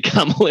he chinned a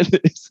camel in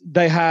this.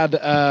 They had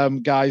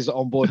guys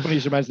on board. Funny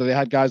you should mention that they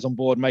had guys on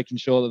board making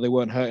sure that they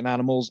weren't hurting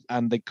animals,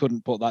 and they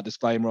couldn't put that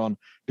disclaimer on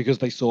because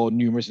they saw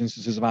numerous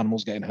instances of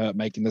animals getting hurt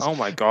making this. Oh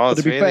my god!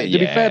 To be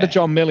fair to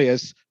John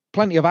Milius,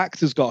 plenty of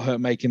actors got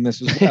hurt making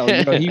this as well.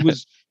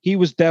 He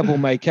was devil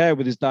may care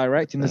with his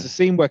directing. There's a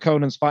scene where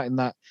Conan's fighting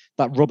that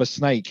rubber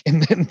snake in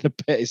the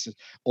pit. It's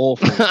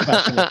awful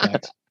special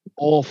effects.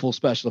 Awful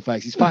special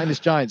effects. He's fighting this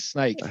giant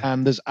snake,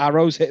 and there's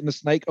arrows hitting the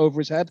snake over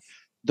his head.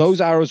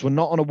 Those arrows were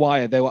not on a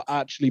wire. They were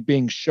actually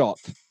being shot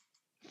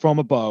from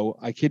a bow.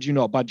 I kid you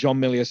not, by John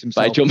Milius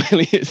himself. By John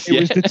Milius, It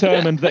was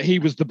determined that he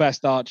was the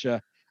best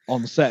archer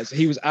on set. So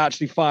he was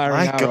actually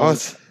firing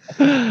arrows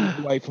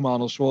away from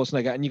Arnold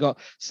Schwarzenegger. And you got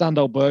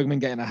Sandahl Bergman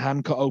getting a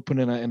hand cut open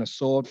in a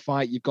sword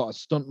fight. You've got a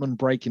stuntman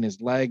breaking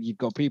his leg. You've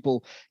got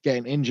people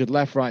getting injured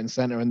left, right, and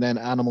center, and then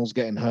animals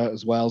getting hurt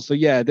as well. So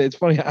yeah, it's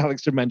funny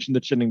Alex had mentioned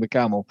the chinning the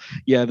camel.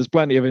 Yeah, there's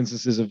plenty of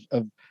instances of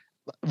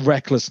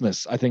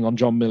recklessness, I think, on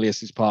John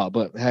Milius's part.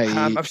 But hey,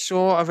 I'm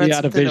sure I read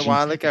something a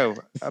while ago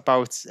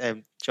about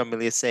John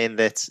Milius saying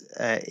that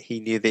he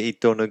knew that he'd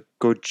done a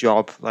good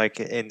job, like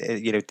in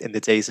the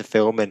days of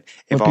filming,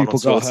 if Arnold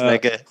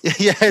Schwarzenegger.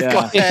 He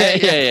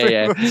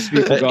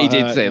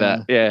did say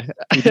that. Yeah,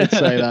 he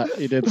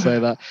did say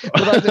that.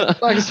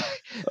 But like I say,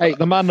 hey,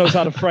 the man knows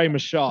how to frame a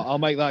shot. I'll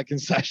make that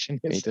concession.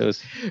 He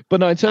does. But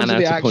no, in terms of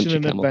the action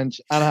and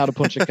adventure, and how to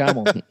punch a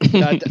camel.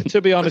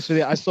 To be honest with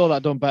you, I saw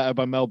that done better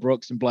by Mel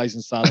Brooks in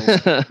Blazing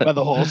Saddles, where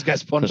the horse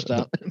gets punched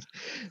out.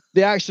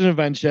 The action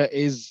adventure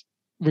is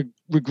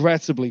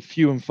regrettably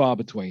few and far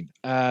between.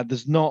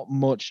 There's not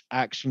much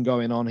action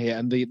going on here,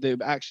 and the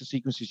action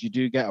sequences you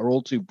do get are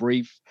all too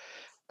brief.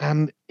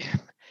 And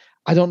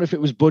I don't know if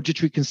it was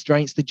budgetary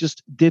constraints. They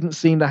just didn't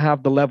seem to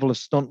have the level of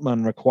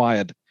stuntman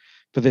required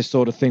for this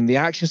sort of thing. The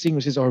action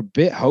sequences are a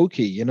bit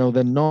hokey.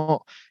 They're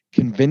not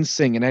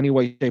convincing in any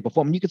way, shape, or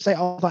form. And you could say,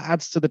 that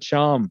adds to the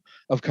charm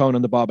of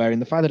Conan the Barbarian.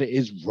 The fact that it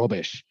is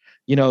rubbish.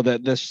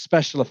 The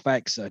special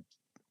effects are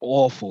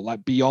awful,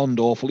 like beyond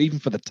awful, even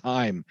for the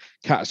time,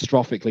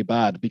 catastrophically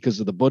bad because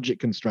of the budget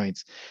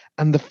constraints.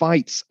 And the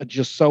fights are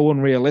just so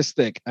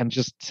unrealistic and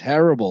just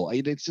terrible.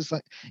 It's just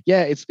like,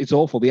 it's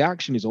awful. The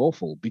action is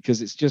awful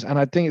because it's just, and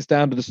I think it's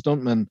down to the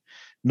stuntmen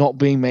not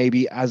being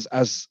maybe as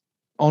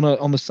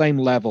on the same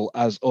level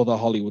as other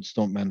Hollywood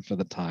stuntmen for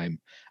the time.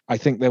 I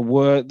think there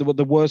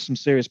were some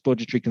serious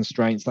budgetary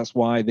constraints. That's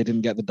why they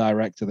didn't get the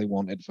director they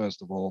wanted,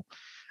 first of all.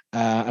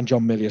 And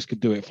John Milius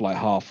could do it for like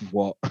half of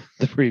what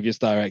the previous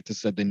director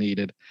said they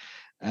needed.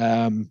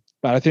 But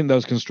I think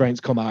those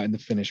constraints come out in the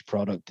finished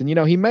product. And,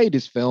 he made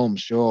his film,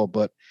 sure,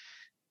 but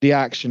the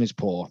action is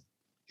poor.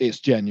 It's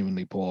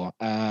genuinely poor.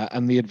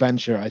 And the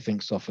adventure, I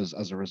think, suffers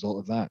as a result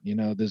of that.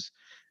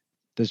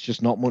 There's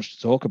just not much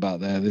to talk about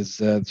there. There's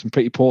some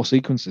pretty poor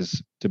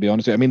sequences, to be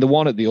honest with you. I mean, the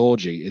one at the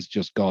orgy is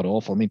just god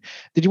awful. I mean,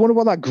 did you wonder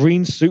what that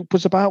green soup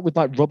was about with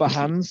like rubber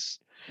hands?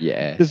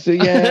 Yeah.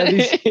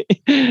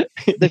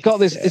 they've got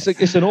this.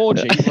 It's an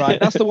orgy, right?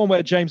 That's the one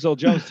where James Earl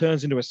Jones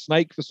turns into a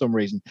snake for some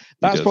reason.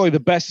 That's probably the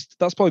best.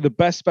 That's probably the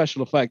best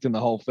special effect in the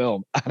whole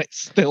film, and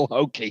it's still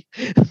hokey.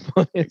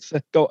 It's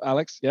go,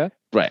 Alex. Yeah.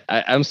 Right.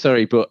 I'm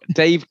sorry, but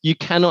Dave, you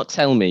cannot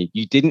tell me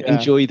you didn't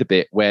enjoy the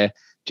bit where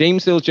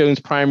James Earl Jones'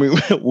 primary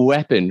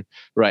weapon,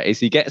 right, is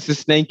he gets the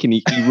snake and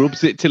he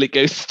rubs it till it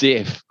goes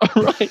stiff.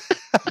 All right.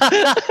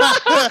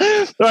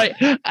 Right.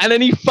 And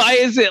then he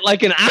fires it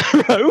like an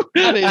arrow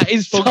at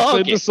his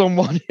target. Into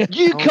someone.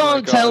 You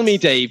can't tell me,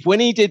 Dave,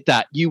 when he did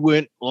that, you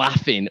weren't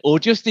laughing or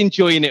just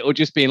enjoying it or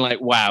just being like,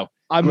 wow.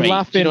 I'm great.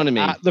 laughing you know what I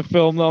mean? at the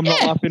film, though. I'm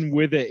not laughing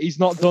with it. He's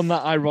not done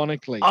that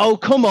ironically. Oh,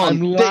 come on.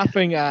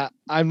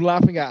 I'm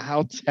laughing at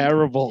how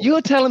terrible.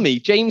 You're telling me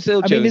James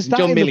Earl Jones and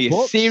John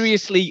Milius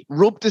seriously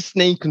rubbed a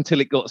snake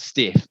until it got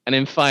stiff and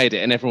then fired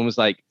it, and everyone was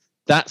like,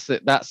 that's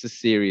a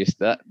serious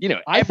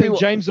I think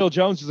James Earl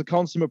Jones is a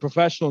consummate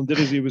professional and did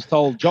as he was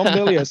told. John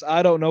Milius,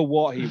 I don't know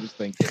what he was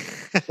thinking.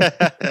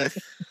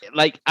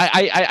 Like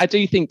I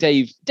do think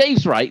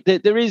Dave's right.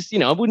 There is,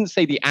 I wouldn't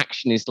say the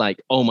action is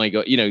like, oh my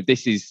god,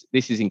 this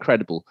is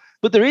incredible,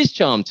 but there is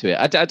charm to it.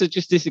 I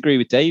just disagree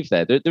with Dave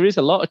there. There is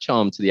a lot of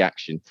charm to the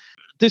action.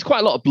 There's quite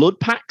a lot of blood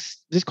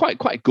packs. There's quite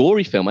a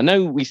gory film. I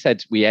know we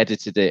said we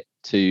edited it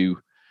to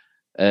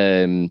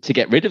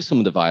get rid of some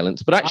of the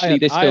violence, but actually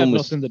this film had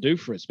nothing to do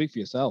for it. Speak for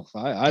yourself.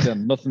 I had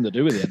nothing to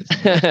do with the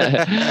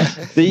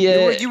editing.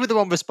 You were the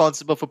one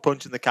responsible for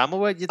punching the camel,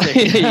 weren't you,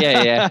 Dave?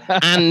 yeah.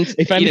 And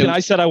if anything,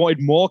 I said I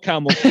wanted more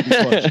camels to be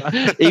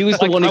punched. He was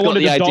the one who got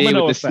the idea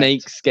with the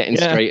snakes getting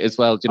straight as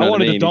well. Do you know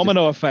what I mean? I wanted a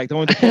domino effect. I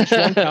wanted to punch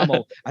one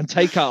camel and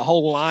take out a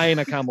whole line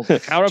of camels, a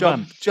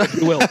caravan,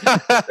 if you will.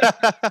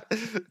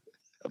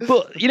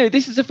 But,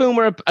 this is a film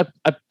where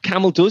a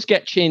camel does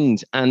get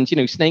chinned and,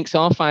 snakes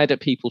are fired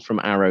at people from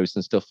arrows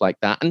and stuff like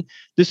that. And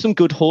there's some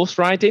good horse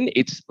riding.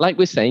 It's like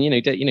we're saying,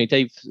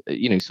 Dave,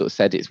 sort of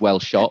said it's well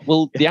shot.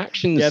 Well, the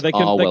actions they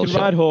can shot.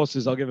 ride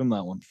horses. I'll give them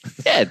that one.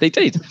 Yeah, they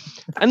did.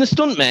 And the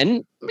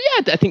stuntmen,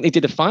 I think they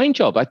did a fine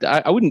job.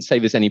 I wouldn't say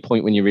there's any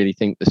point when you really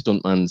think the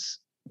stuntman's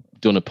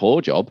done a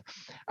poor job.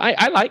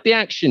 I like the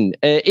action.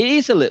 It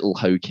is a little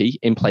hokey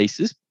in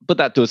places, but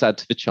that does add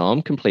to the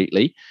charm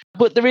completely.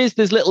 But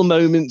there's little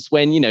moments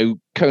when,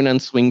 Conan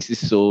swings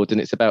his sword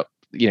and it's about,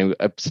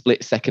 a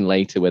split second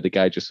later where the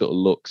guy just sort of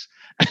looks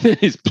and then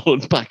his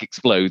blood pack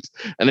explodes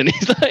and then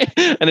he's like,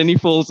 and then he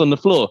falls on the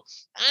floor.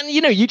 And,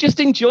 you're just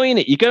enjoying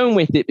it. You're going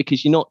with it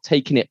because you're not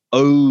taking it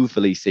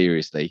overly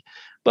seriously.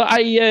 But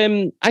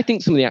I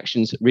think some of the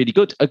action's really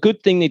good. A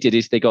good thing they did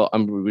is they got,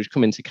 we'll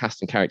come into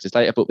casting characters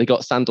later, but they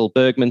got Sandal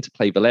Bergman to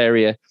play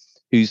Valeria,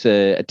 who's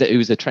a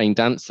trained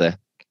dancer.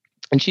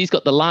 And she's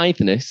got the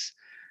litheness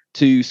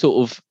to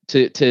sort of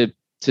to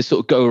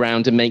sort of go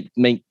around and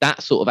make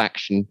that sort of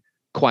action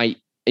quite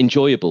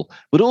enjoyable.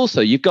 But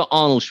also you've got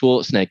Arnold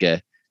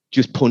Schwarzenegger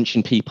just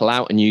punching people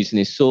out and using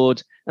his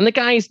sword. And the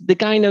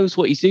guy knows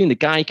what he's doing. The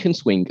guy can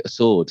swing a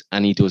sword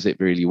and he does it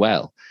really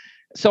well.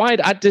 So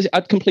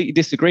I'd completely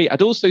disagree.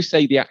 I'd also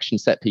say the action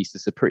set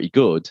pieces are pretty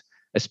good,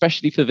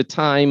 especially for the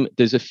time.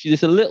 There's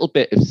a little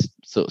bit of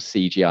sort of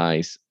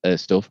CGI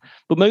stuff,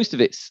 but most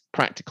of it's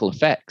practical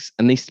effects,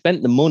 and they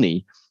spent the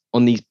money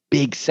on these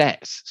big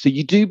sets. So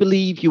you do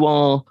believe you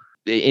are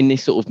in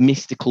this sort of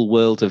mystical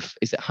world of,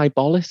 is it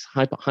Hyperpolis?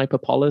 I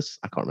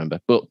can't remember.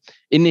 But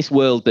in this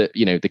world that,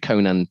 the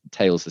Conan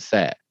tales are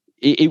set,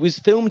 it was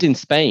filmed in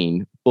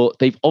Spain, but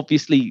they've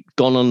obviously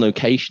gone on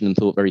location and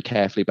thought very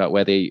carefully about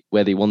where they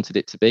wanted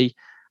it to be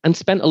and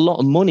spent a lot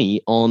of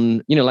money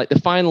on, like the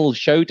final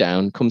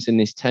showdown comes in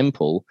this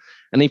temple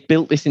and they've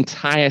built this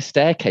entire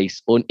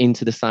staircase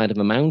into the side of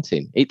a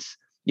mountain.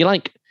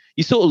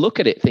 You sort of look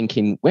at it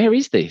thinking, where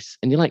is this?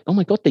 And you're like, oh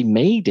my God, they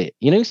made it,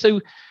 so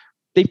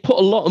they've put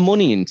a lot of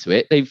money into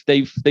it.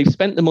 They've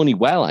spent the money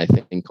well, I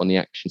think, on the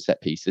action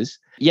set pieces.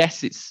 Yes,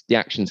 the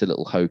action's a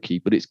little hokey,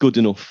 but it's good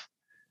enough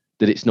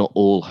that it's not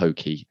all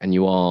hokey and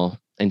you are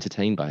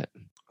entertained by it.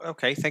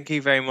 Okay, thank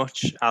you very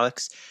much,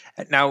 Alex.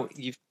 Now,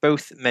 you've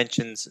both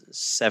mentioned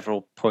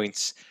several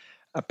points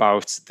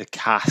about the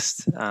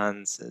cast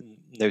and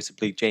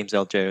notably James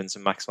Earl Jones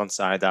and Max von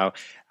Sydow.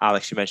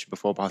 Alex, you mentioned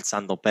before about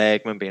Sandal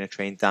Bergman being a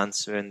trained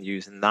dancer and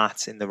using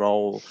that in the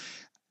role.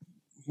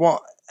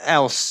 What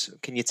else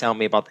can you tell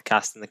me about the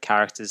cast and the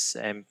characters?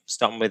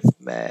 Starting with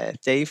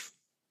Dave.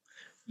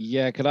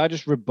 Yeah, could I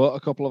just rebut a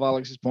couple of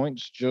Alex's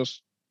points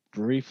just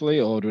briefly,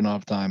 or do we not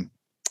have time?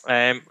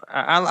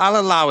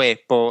 I'll allow it,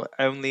 but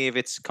only if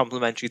it's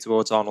complimentary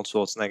towards Arnold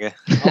Schwarzenegger.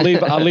 I'll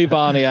leave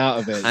Arnie out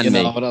of it,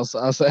 and but I'll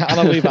say, and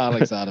I'll leave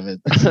Alex out of it.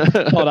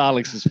 Not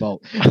Alex's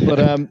fault,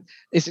 but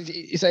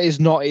it's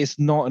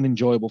not an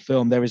enjoyable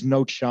film. There is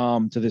no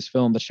charm to this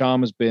film. The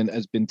charm has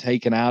been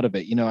taken out of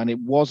it, and it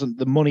wasn't.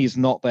 The money is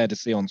not there to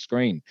see on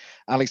screen.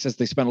 Alex says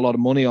they spent a lot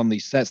of money on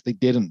these sets. They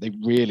didn't. They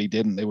really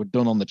didn't. They were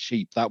done on the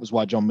cheap. That was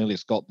why John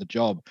Milius got the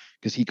job,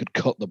 because he could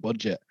cut the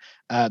budget.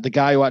 The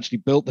guy who actually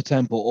built the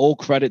temple, all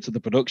credit to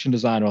the production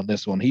designer on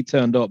this one. He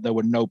turned up. There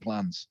were no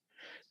plans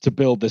to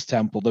build this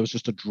temple. There was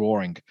just a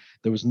drawing.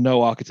 There was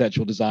no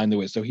architectural design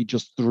to it. So he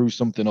just threw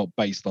something up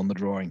based on the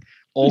drawing,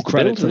 All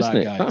credit to that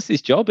guy. That's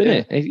his job,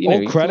 isn't it?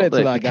 All credit to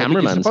that guy. The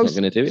cameraman's not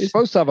going to do it. He's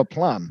supposed to have a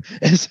plan.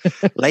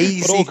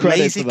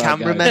 lazy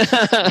cameraman.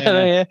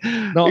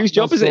 Whose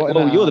job is it?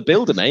 Well, you're the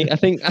builder, mate. I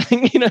think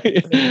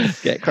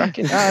get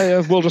cracking.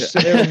 We'll just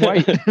sit here and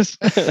wait.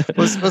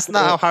 Wasn't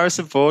that how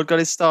Harrison Ford got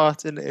his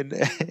start in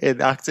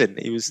acting?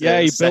 He was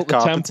he built the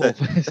temple.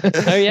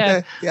 Oh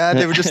yeah, yeah.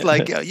 They were just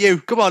like, you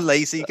come on,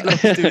 lazy, get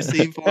up and do a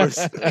scene for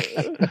us.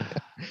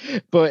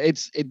 But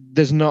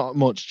there's not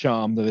much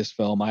charm to this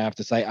film, I have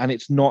to say, and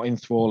it's not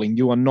enthralling.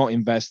 You are not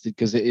invested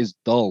because it is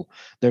dull.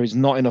 There is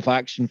not enough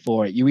action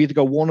for it. You either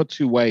go one or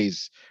two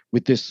ways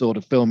with this sort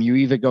of film. You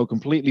either go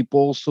completely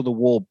balls to the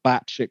wall,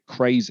 batshit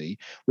crazy,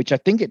 which I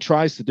think it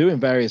tries to do in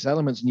various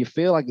elements, and you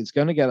feel like it's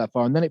going to get that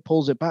far, and then it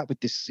pulls it back with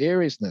this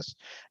seriousness.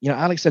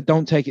 Alex said,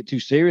 don't take it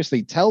too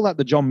seriously. Tell that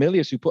to John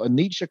Milius, who put a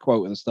Nietzsche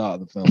quote at the start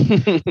of the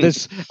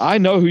film. I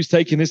know who's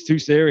taking this too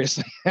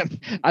seriously.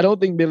 I don't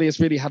think Milius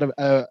really had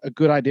a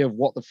good idea of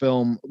what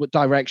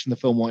direction the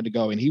film wanted to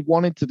go in. He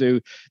wanted to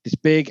do this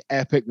big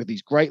epic with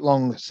these great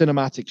long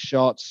cinematic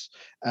shots,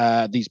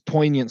 these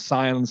poignant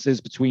silences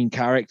between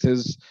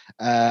characters,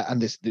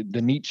 and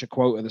the Nietzsche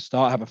quote at the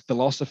start, have a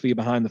philosophy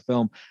behind the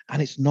film, and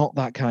it's not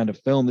that kind of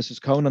film. This is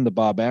Conan the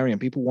Barbarian.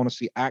 People want to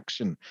see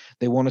action.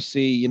 They want to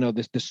see,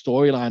 the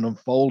storyline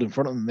unfold in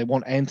front of them. They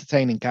want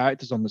entertaining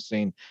characters on the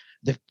scene.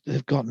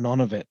 They've got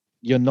none of it.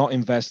 You're not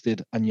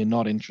invested and you're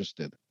not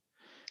interested.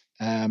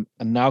 And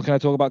now can I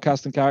talk about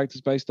cast and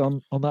characters based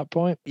on that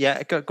point?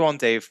 Yeah, go on,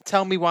 Dave.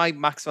 Tell me why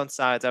Max von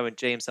Sydow and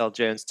James Earl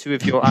Jones, two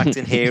of your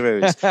acting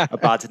heroes, are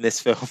bad in this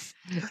film.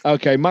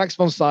 Okay, Max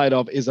von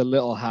Sydow is a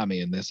little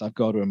hammy in this, I've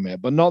got to admit,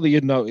 but not that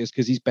you'd notice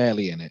because he's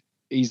barely in it.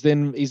 He's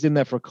in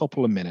there for a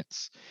couple of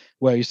minutes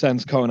where he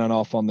sends Conan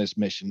off on this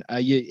mission.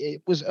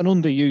 It was an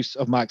underuse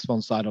of Max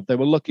von Sydow. They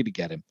were lucky to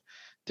get him,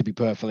 to be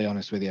perfectly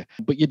honest with you,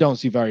 but you don't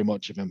see very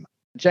much of him.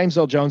 James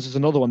Earl Jones is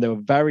another one. They were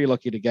very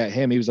lucky to get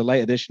him. He was a late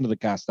addition to the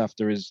cast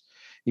after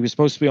he was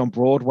supposed to be on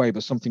Broadway,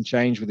 but something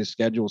changed with his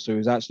schedule, so he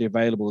was actually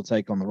available to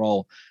take on the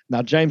role.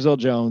 Now, James Earl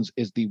Jones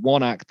is the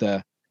one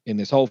actor in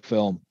this whole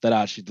film that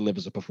actually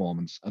delivers a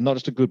performance, and not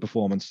just a good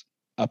performance,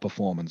 a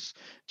performance.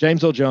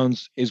 James Earl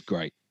Jones is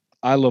great.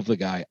 I love the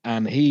guy,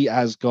 and he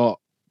has got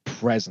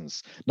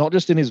presence, not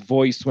just in his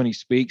voice when he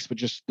speaks, but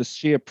just the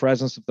sheer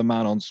presence of the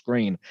man on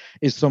screen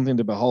is something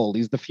to behold.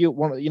 He's the few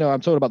one,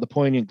 I'm talking about the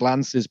poignant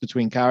glances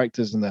between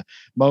characters and the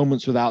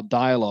moments without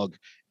dialogue.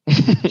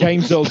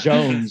 James Earl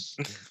Jones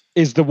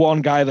is the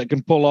one guy that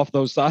can pull off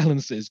those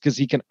silences because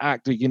he can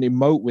act, he can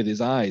emote with his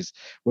eyes,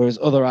 whereas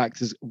other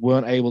actors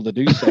weren't able to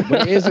do so.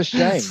 But it is a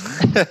shame.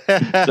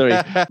 Sorry,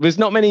 there's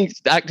not many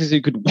actors who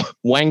could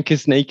wank a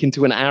snake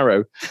into an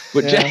arrow,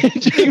 but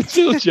James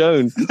Earl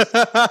Jones. Do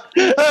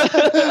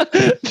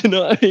you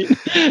know what I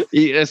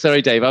mean?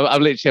 Sorry, Dave,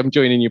 I'm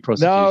joining your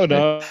prosecution.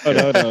 No.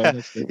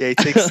 Yeah, he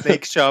takes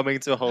Snake charming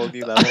to a whole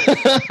new level.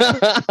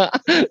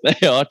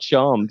 They are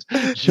charmed.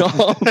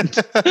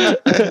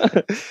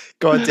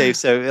 Go on, Dave.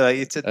 So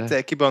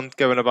keep on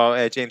going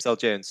about James Earl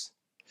Jones.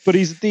 But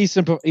he's a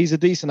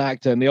decent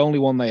actor, and the only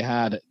one they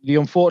had. The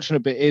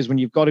unfortunate bit is when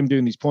you've got him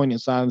doing these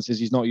poignant silences,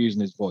 he's not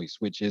using his voice,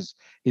 which is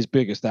his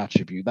biggest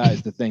attribute. That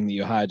is the thing that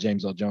you hire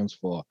James Earl Jones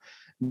for.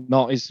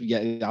 Alex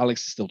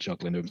is still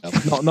chuckling to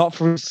himself. Not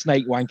for his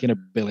snake wanking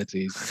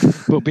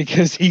abilities, but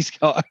because he's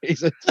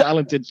a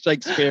talented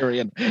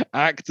Shakespearean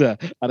actor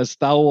and a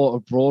stalwart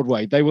of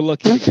Broadway. They were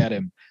lucky to get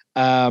him.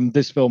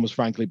 This film was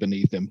frankly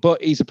beneath him,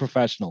 but he's a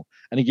professional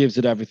and he gives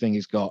it everything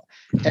he's got.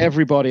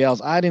 Everybody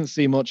else, I didn't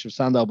see much of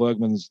Sandahl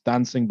Bergman's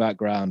dancing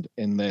background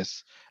in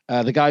this.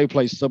 The guy who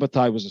plays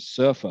Subotai was a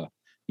surfer.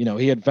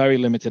 He had very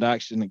limited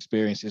action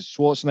experiences.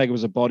 Schwarzenegger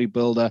was a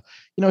bodybuilder.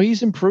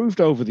 He's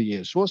improved over the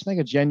years.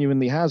 Schwarzenegger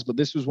genuinely has, but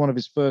this was one of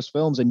his first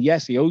films, and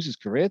yes, he owes his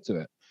career to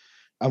it.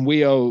 And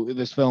we owe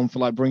this film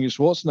for bringing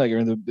Schwarzenegger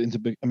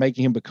into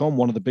making him become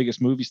one of the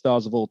biggest movie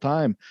stars of all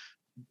time.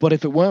 But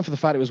if it weren't for the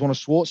fact it was one of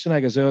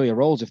Schwarzenegger's earlier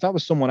roles, if that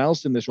was someone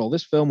else in this role,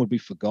 this film would be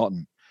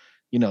forgotten.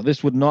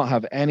 This would not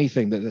have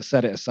anything that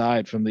set it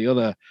aside from the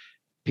other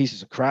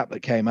pieces of crap that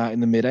came out in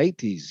the mid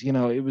 80s.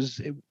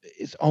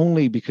 It's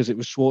only because it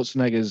was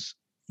Schwarzenegger's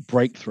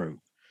breakthrough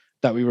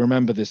that we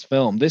remember this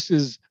film. This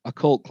is a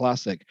cult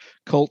classic,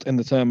 cult in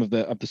the term of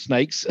the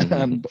snakes,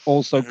 and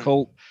also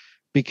cult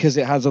because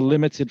it has a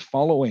limited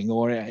following,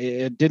 or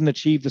it didn't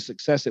achieve the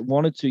success it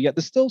wanted to. Yet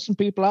there's still some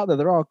people out there.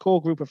 There are a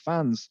core group of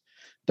fans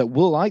that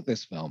will like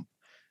this film,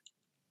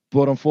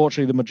 but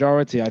unfortunately, the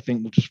majority, I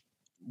think, will just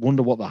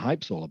wonder what the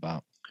hype's all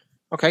about.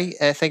 Okay,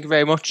 thank you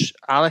very much,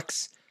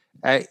 Alex.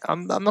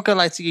 I'm not going to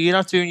lie to you. You're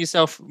not doing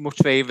yourself much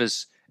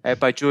favors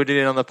by joining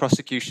in on the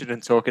prosecution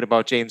and talking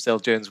about James Earl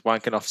Jones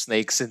wanking off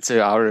snakes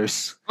into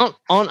arrows.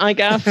 Aren't I,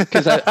 Gav?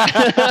 Because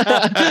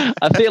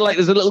I feel like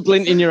there's a little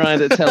glint in your eye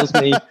that tells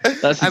me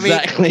that's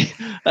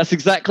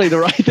exactly the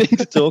right thing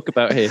to talk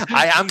about here.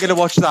 I am going to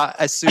watch that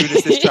as soon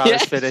as this trial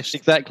is finished.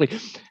 Exactly.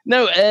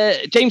 No,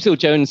 James Earl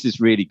Jones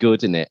is really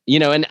good in it.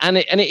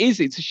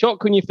 It's a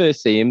shock when you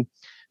first see him.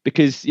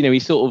 Because, he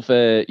sort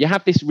of, you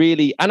have this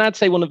really, and I'd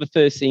say one of the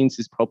first scenes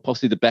is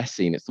possibly the best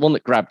scene. It's the one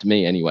that grabbed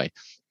me anyway.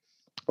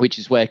 which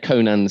is where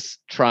Conan's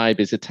tribe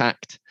is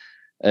attacked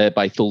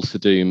by Thulsa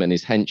Doom and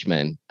his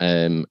henchmen.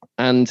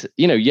 And,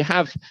 you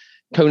have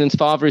Conan's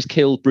father is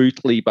killed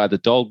brutally by the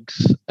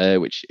dogs,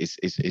 which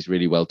is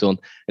really well done.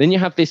 And then you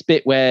have this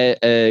bit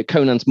where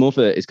Conan's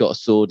mother has got a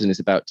sword and is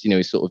about,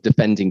 is sort of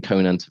defending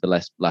Conan to the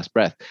last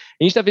breath. And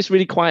you just have this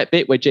really quiet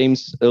bit where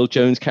James Earl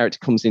Jones' character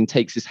comes in,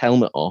 takes his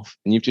helmet off,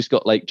 and you've just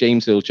got like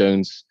James Earl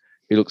Jones,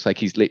 who looks like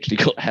he's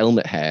literally got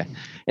helmet hair.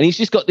 And he's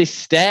just got this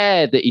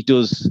stare that he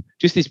does,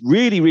 just this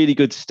really, really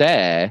good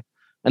stare.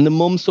 And the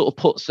mum sort of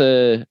puts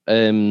her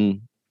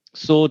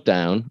sword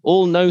down,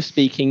 all no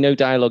speaking, no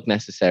dialogue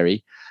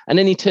necessary. And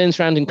then he turns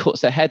around and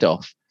cuts her head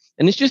off.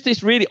 And it's just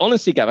this really,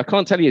 honestly, Gav, I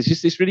can't tell you, it's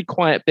just this really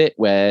quiet bit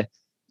where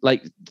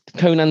like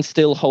Conan's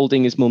still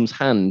holding his mum's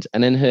hand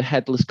and then her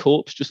headless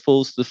corpse just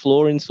falls to the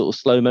floor in sort of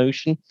slow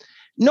motion.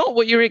 Not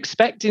what you're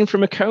expecting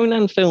from a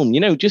Conan film,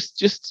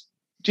 just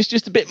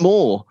a bit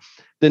more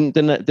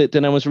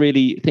than I was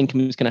really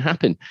thinking was going to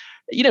happen.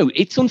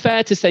 It's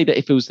unfair to say that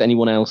if it was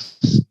anyone else,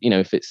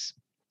 if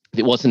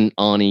it wasn't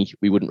Arnie,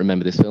 we wouldn't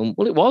remember this film.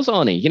 Well, it was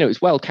Arnie.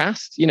 It's well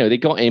cast. They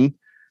got him,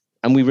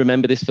 and we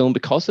remember this film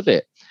because of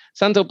it.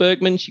 Sandra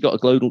Bergman, she got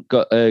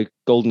a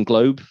Golden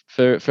Globe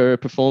for her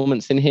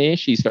performance in here.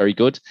 She's very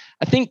good.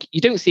 I think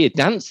you don't see her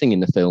dancing in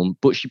the film,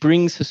 but she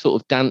brings her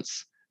sort of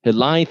dance, her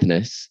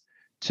litheness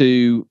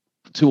to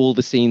all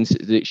the scenes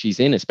that she's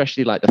in,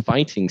 especially like the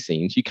fighting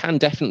scenes. You can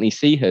definitely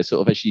see her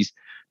sort of as she's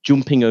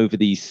jumping over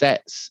these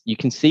sets. You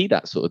can see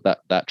that sort of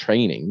that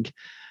training.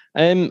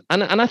 And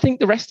I think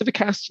the rest of the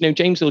cast,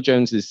 James Earl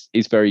Jones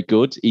is very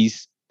good.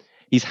 He's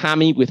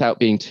hammy without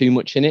being too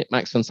much in it.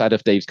 Max von Sydow,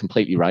 Dave's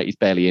completely right. He's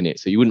barely in it.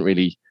 So you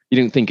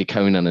don't think of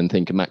Conan and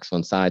think of Max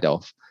von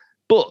Sydow.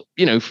 But,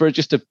 for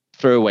just a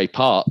throwaway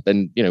part,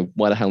 then,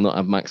 why the hell not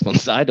have Max von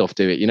Sydow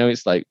do it?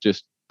 It's like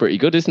just pretty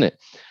good, isn't it?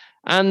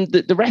 And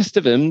the rest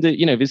of them,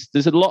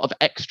 there's a lot of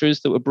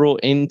extras that were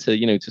brought in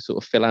to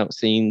sort of fill out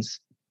scenes.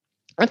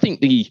 I think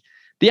the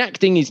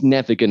acting is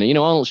never going to,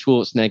 Arnold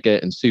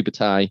Schwarzenegger and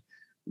Subotai,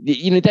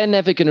 they're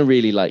never going to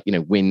really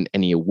win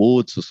any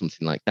awards or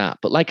something like that.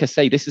 But like I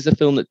say, this is a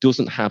film that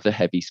doesn't have a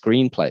heavy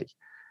screenplay.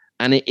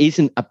 And it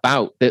isn't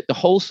about the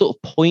whole sort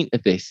of point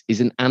of this is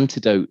an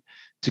antidote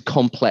to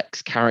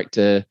complex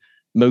character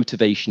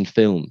motivation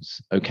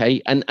films.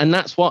 Okay. And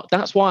that's why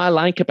I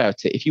like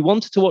about it. If you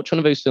wanted to watch one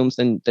of those films,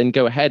 then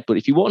go ahead. But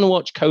if you want to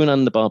watch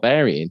Conan the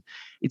Barbarian,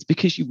 it's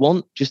because you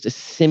want just a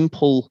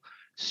simple,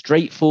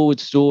 straightforward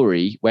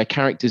story where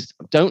characters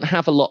don't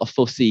have a lot of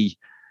fussy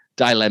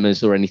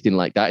dilemmas or anything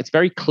like that. It's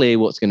very clear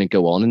what's going to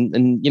go on,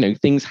 and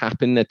things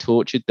happen. They're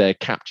tortured, they're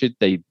captured,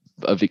 they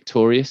are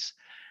victorious,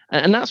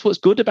 and that's what's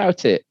good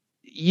about it.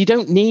 You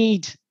don't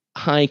need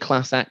high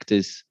class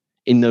actors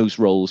in those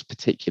roles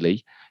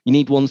particularly. You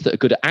need ones that are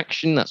good at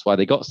action. That's why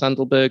they got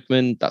Sandra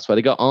Bergman. That's why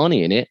they got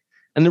Arnie in it.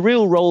 And the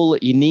real role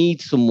that you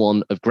need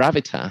someone of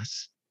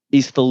gravitas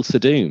is Thulsa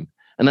Doom,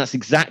 and that's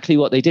exactly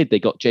what they did. They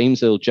got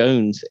James Earl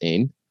Jones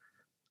in.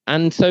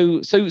 And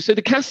so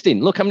the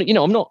casting. Look, I'm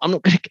not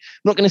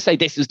going to say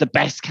this is the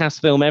best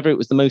cast film ever. It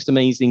was the most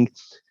amazing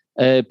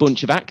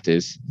bunch of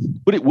actors,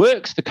 but it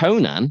works for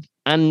Conan,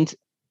 and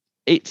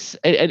it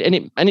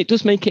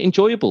does make it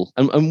enjoyable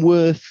and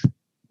worth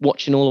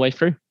watching all the way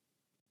through.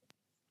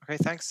 Okay,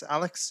 thanks,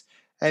 Alex.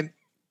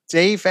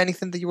 Dave,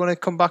 anything that you want to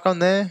come back on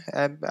there?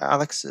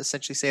 Alex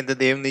essentially saying that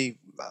the only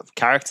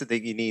character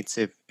that you need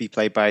to be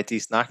played by a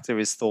decent actor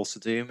is Thulsa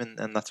Doom,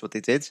 and that's what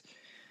they did.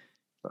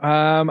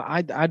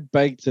 I'd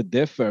beg to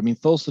differ. I mean,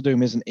 Thulsa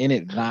Doom isn't in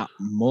it that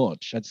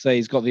much. I'd say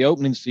he's got the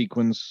opening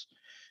sequence.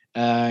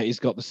 He's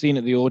got the scene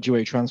at the orgy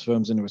where he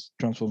transforms into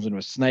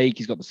a snake.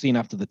 He's got the scene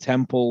after the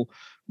temple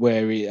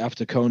where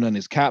after Conan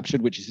is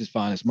captured, which is his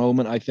finest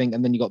moment, I think.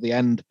 And then you got the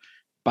end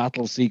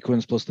battle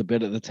sequence plus the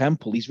bit at the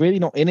temple. He's really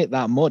not in it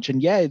that much.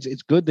 And yeah,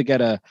 it's good to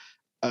get an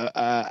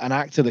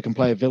actor that can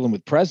play a villain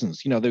with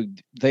presence.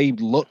 They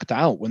lucked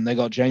out when they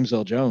got James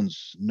Earl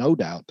Jones, no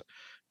doubt.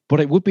 But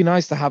it would be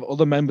nice to have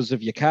other members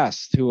of your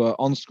cast who are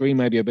on screen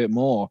maybe be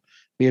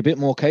a bit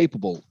more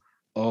capable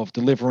of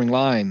delivering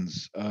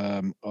lines,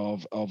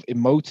 of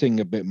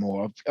emoting a bit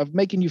more, of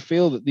making you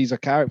feel that these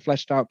are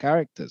fleshed out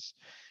characters.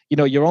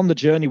 You're on the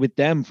journey with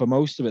them for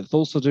most of it.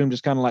 Thulsa Doom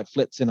just kind of like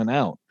flits in and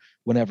out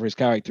whenever his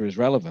character is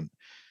relevant.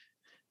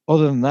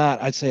 Other than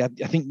that, I'd say I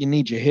think you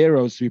need your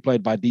heroes to be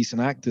played by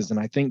decent actors, and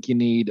I think you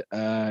need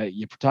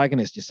your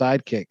protagonists, your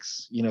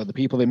sidekicks, the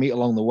people they meet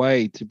along the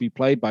way to be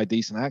played by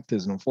decent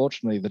actors, and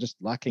unfortunately, they're just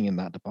lacking in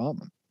that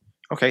department.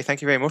 Okay,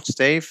 thank you very much,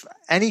 Dave.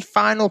 Any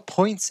final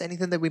points,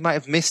 anything that we might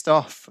have missed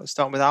off?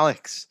 Starting with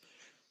Alex.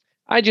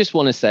 I just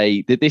want to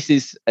say that this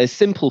is a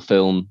simple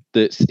film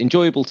that's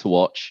enjoyable to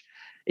watch.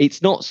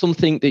 It's not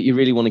something that you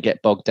really want to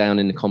get bogged down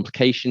in the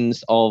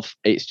complications of.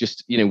 It's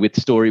just, with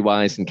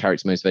story-wise and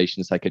character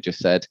motivations, like I just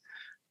said.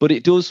 But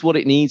it does what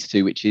it needs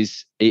to, which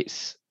is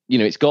it's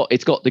got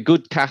the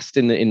good cast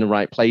in the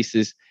right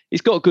places.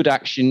 It's got good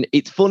action.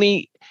 It's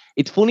funny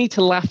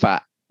to laugh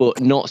at,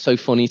 but not so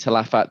funny to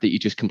laugh at that you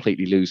just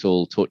completely lose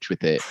all touch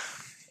with it.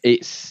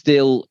 It's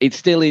still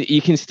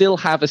you can still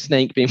have a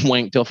snake being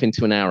wanked off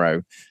into an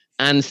arrow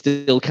and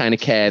still kind of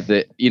care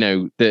that,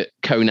 that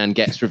Conan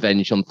gets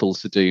revenge on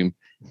Thulsa Doom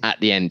at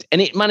the end.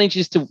 And it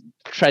manages to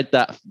tread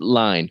that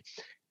line.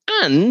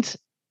 And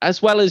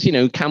as well as,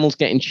 camels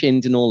getting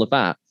chinned and all of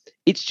that,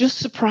 it's just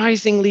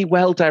surprisingly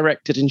well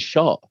directed and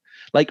shot,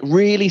 like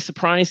really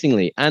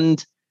surprisingly.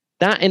 And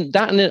that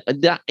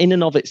in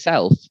and of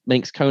itself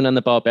makes Conan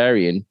the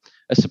Barbarian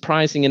a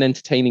surprising and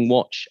entertaining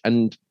watch,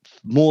 and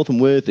more than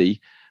worthy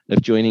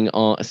of joining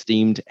our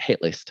esteemed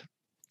hit list.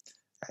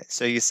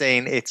 So you're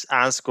saying it's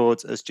as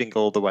good as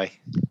Jingle All the Way?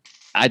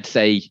 I'd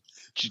say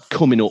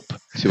coming up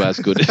to as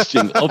good as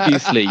Jingle.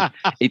 Obviously,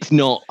 it's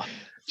not. Do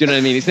you know what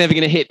I mean? It's never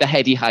going to hit the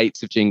heady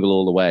heights of Jingle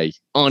All the Way.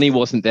 Arnie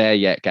wasn't there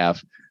yet,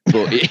 Gav.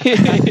 But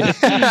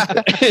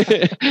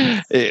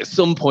at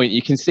some point,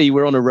 you can see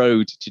we're on a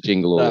road to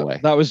Jingle All the Way.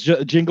 That was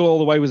Jingle All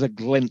the Way was a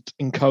glint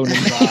in Conan's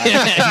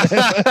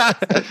eye.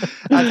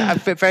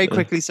 And very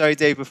quickly, sorry,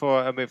 Dave, before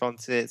I move on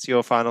to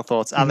your final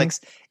thoughts, Alex,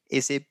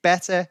 is it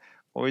better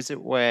or is it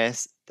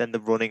worse than The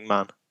Running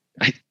Man?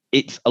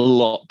 It's a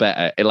lot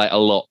better, like a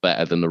lot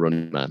better than The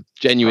Running Man.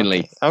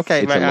 Genuinely,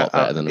 okay, it's right. a lot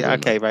better than The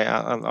Running Man. Right.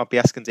 I'll be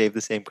asking Dave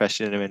the same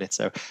question in a minute.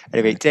 So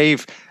anyway,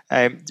 Dave,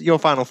 your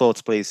final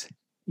thoughts, please.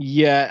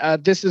 Yeah,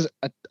 this is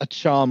a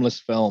charmless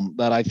film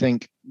that I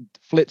think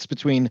flits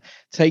between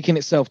taking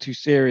itself too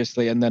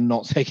seriously and then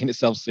not taking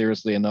itself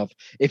seriously enough.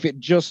 If it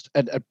just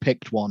had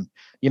picked one,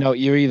 you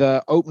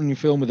either open your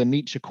film with a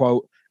Nietzsche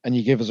quote and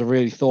you give us a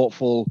really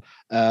thoughtful,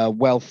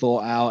 well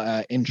thought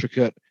out,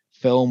 intricate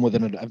film with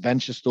an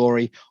adventure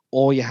story,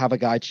 or you have a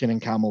guy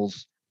chinning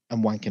camels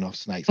and wanking off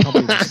snakes. Can't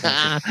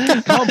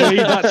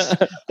believe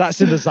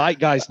that's in the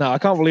zeitgeist now. I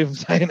can't believe I'm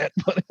saying it,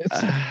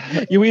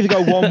 but you either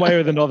go one way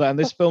or the other, and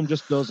this film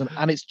just doesn't.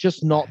 And it's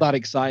just not that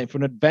exciting for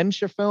an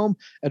adventure film.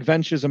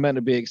 Adventures are meant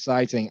to be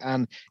exciting,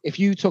 and if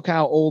you took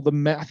out all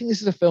the, I think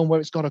this is a film where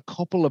it's got a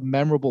couple of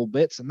memorable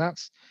bits, and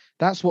that's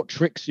what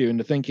tricks you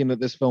into thinking that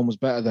this film was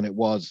better than it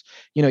was.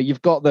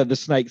 You've got the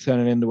snake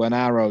turning into an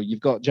arrow.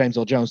 You've got James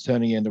Earl Jones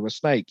turning into a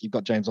snake. You've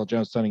got James Earl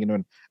Jones turning into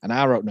an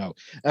arrow. No.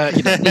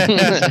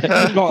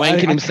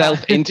 Wanking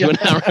himself into an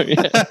arrow.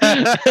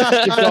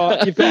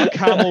 You've got a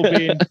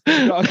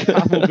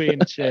camel being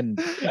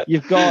chinned.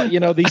 You've got,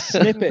 these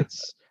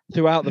snippets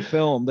throughout the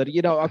film that,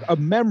 are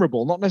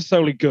memorable, not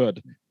necessarily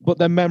good, but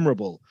they're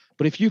memorable.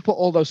 But if you put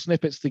all those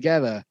snippets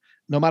together,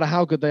 no matter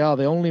how good they are,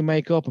 they only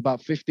make up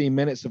about 15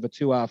 minutes of a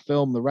 2-hour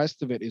film. The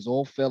rest of it is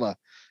all filler,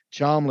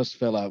 charmless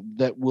filler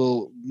that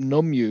will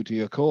numb you to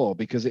your core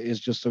because it is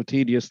just so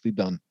tediously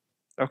done.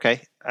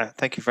 Okay.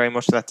 Thank you very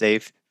much for that,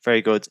 Dave.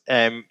 Very good.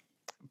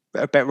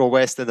 Better or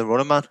worse than The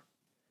Running Man?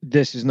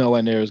 This is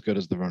nowhere near as good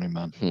as The Running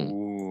Man.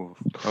 Ooh,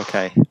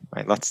 okay.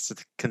 Right, let's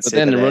consider. But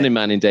then The Running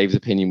Man, in Dave's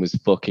opinion, was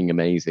fucking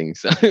amazing.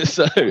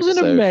 It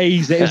wasn't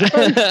amazing. It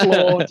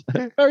was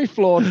a very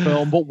flawed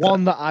film, but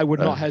one that I would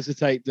not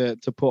hesitate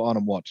to put on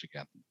and watch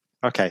again.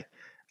 Okay.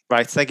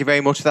 Right. Thank you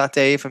very much for that,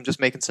 Dave. I'm just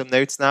making some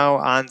notes now.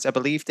 And I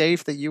believe,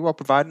 Dave, that you are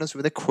providing us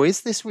with a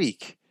quiz this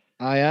week.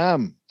 I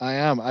am.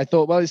 I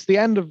thought, well, it's the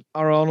end of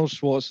our Arnold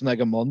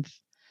Schwarzenegger month.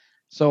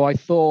 So I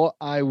thought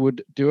I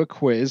would do a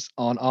quiz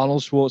on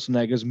Arnold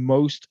Schwarzenegger's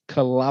most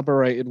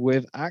collaborated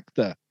with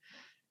actor.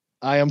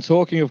 I am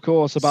talking, of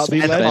course, about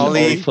the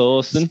legend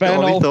Thorson.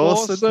 Sven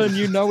Thorson.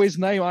 You know his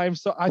name. I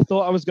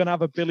thought I was going to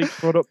have a Billy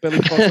Crudup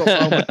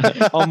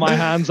moment on my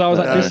hands. I was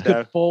this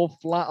could fall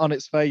flat on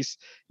its face.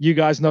 You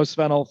guys know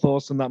Sven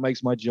Thorson. That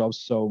makes my job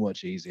so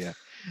much easier.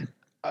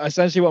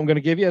 Essentially, what I'm going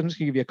to give you, I'm just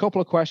going to give you a couple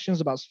of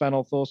questions about Sven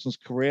Thorson's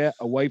career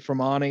away from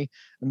Arnie,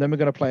 and then we're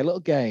going to play a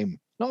little game.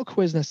 Not a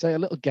quiz necessarily, a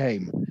little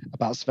game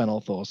about Sven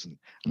Thorson.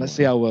 And let's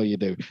see how well you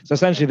do. So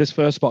essentially, this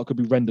first spot could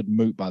be rendered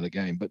moot by the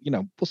game, but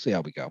we'll see how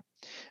we go.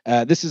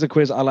 This is a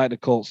quiz I like to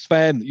call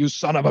Sven, you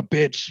son of a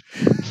bitch.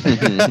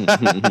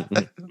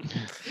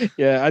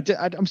 Yeah,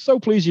 I'm so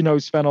pleased you know who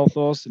Sven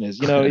Thorson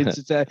is.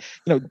 It's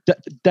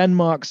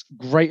Denmark's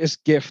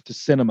greatest gift to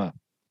cinema.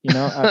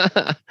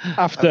 After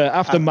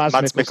Mads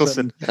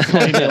Mikkelsen,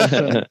 Connie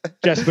Nielsen,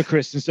 Jesper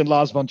Christensen,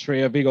 Lars von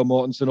Trier, Viggo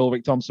Mortensen,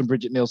 Ulrich Thomsen,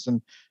 Bridget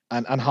Nielsen,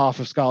 and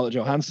half of Scarlett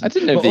Johansson. I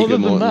didn't know Viggo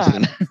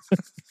Mortensen.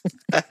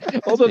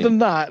 Other than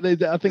that,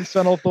 I think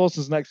Sven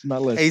Thorson's next on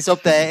that list. He's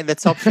up there in the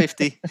top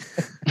 50.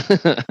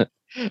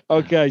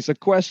 Okay, so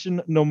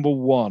question number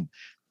 1.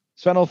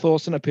 Sven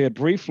Thorson appeared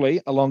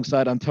briefly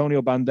alongside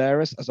Antonio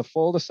Banderas as a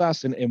foiled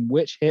assassin in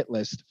which hit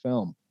list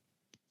film?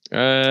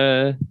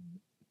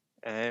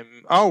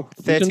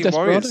 13th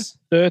Warriors.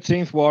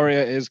 13th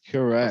Warrior is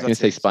correct. I was going to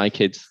say Spy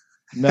Kids.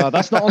 No,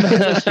 that's not on the hit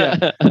list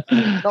yet.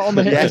 Not on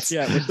the hit list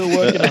yet. We're still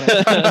working on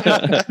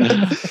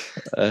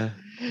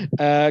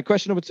it.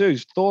 Question number 2.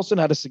 Thorson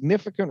had a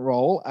significant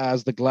role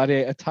as the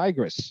gladiator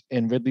Tigris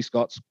in Ridley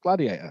Scott's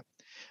Gladiator.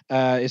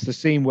 It's the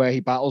scene where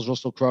he battles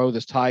Russell Crowe.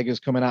 There's tigers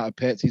coming out of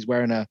pits. He's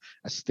wearing a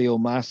steel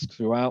mask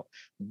throughout.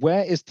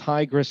 Where is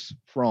Tigris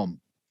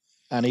from?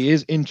 And he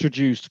is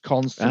introduced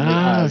constantly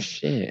as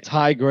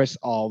Tigris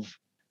of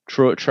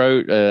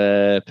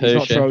Persia. He's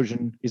not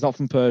Trojan. He's not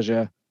from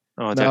Persia.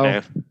 Oh, I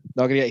don't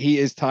know. He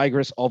is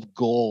Tigris of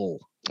Gaul.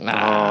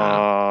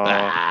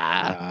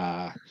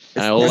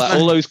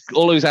 all those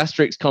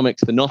Asterix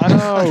comics for nothing. I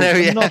know, know,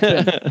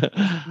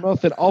 yeah.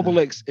 nothing.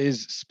 Obelix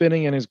is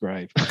spinning in his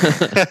grave.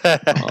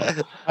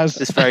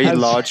 This very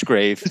large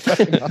grave.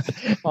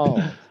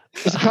 Oh,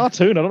 it's a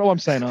cartoon. I don't know what I'm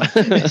saying.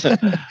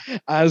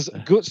 As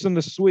Gutzon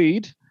the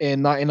Swede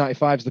in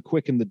 1995's The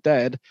Quick and the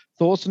Dead,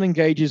 Thorson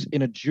engages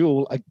in a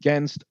duel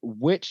against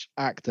which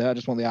actor? I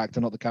just want the actor,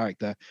 not the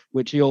character,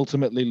 which he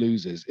ultimately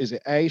loses. Is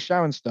it A,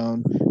 Sharon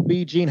Stone,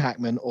 B, Gene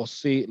Hackman, or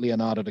C,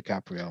 Leonardo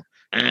DiCaprio?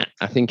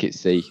 I think it's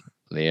C,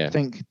 Leo. I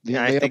think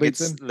I think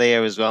it's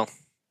Leo as well.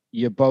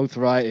 You're both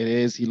right. It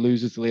is. He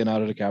loses to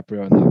Leonardo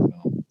DiCaprio in that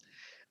film.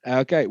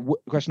 Okay,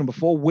 question number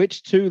 4.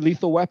 Which 2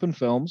 Lethal Weapon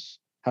films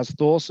has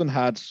Thorson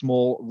had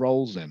small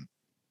roles in?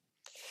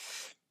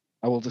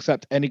 I will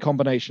accept any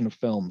combination of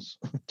films.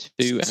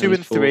 2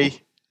 and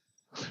 3.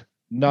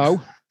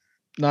 No.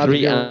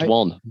 3 and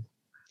 1.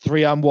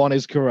 3 and 1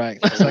 is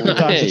correct. Second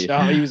time to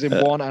shout, he was in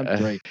 1 and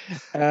 3.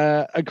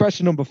 And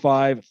question number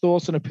 5.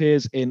 Thorson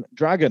appears in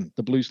Dragon,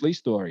 the Bruce Lee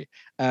story,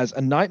 as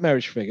a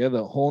nightmarish figure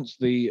that haunts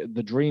the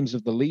dreams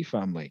of the Lee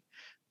family.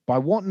 By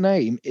what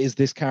name is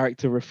this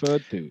character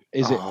referred to?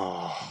 Is it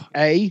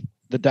A,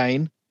 the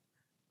Dane,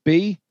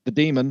 B, the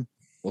Demon,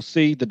 or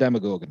C, the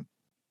Demogorgon?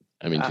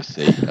 I mean, just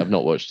C. I've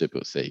not watched it,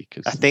 but C.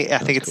 I think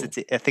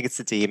it's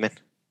the Demon.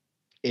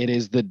 It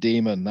is the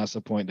Demon. That's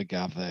a point to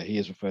Gav there. He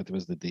is referred to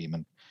as the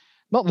Demon.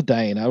 Not the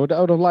Dane. I would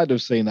have liked to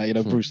have seen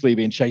that, Bruce Lee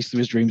being chased through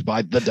his dreams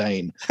by the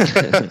Dane.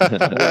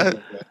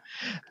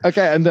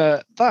 Okay, and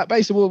that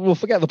basically we'll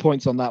forget the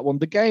points on that one.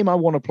 The game I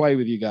want to play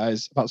with you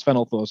guys about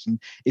Sven-Ole Thorson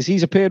is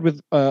he's appeared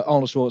with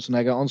Arnold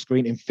Schwarzenegger on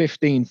screen in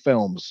 15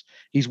 films.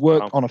 He's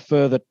worked on a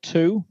further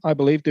 2, I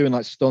believe, doing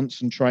like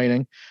stunts and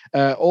training.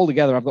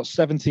 Altogether, I've got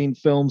 17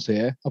 films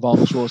here of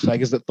Arnold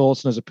Schwarzenegger's that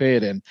Thorson has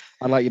appeared in.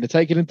 I'd like you to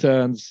take it in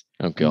turns.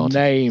 Oh God!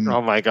 Name. Oh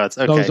my God!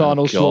 Okay. Those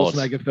Arnold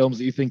Schwarzenegger films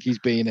that you think he's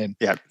been in.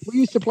 Yeah. We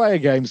used to play a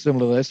game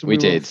similar to this. We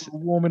did.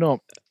 Warming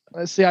up.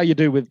 Let's see how you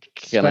do with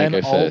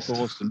Sven-Ole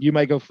Thorson. You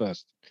may go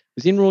first.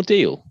 Was he in Raw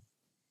Deal?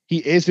 He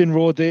is in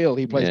Raw Deal.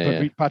 He plays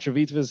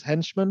Patrovitova's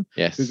henchman,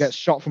 who gets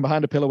shot from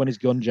behind a pillar when his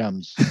gun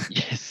jams.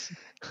 Yes.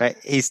 Right.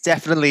 He's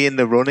definitely in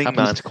The Running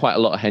Man. To quite a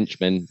lot of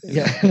henchmen.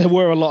 Yeah, there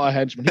were a lot of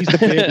henchmen. He's the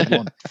bearded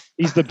one.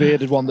 He's the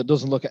bearded one that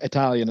doesn't look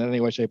Italian in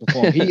any way, shape, or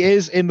form. He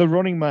is in The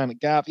Running Man.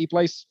 Gav, he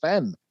plays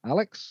Sven.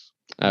 Alex?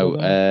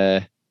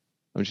 I'm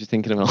just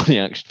thinking of all the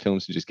action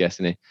films and just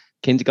guessing it.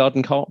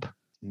 Kindergarten Cop?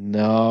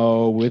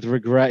 No, with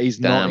regret, he's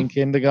not in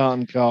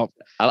Kindergarten Cop.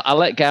 I'll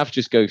let Gav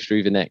just go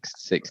through the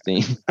next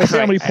 16. Let's see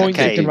how many points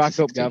he can rack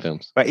up, Gav.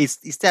 Films. But he's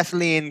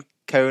definitely in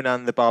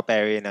Conan the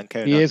Barbarian and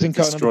Conan He is the in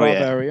Conan Destroyer. the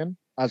Barbarian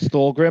as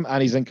Thorgrim,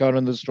 and he's in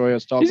Conan the Destroyer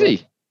as Thorgrim. Is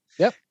he?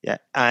 Yep. Yeah,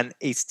 and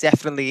he's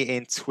definitely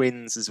in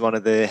Twins as one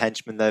of the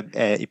henchmen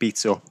that he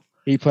beats up.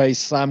 He plays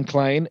Sam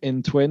Klein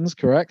in Twins,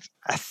 correct?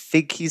 I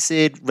think he's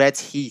in Red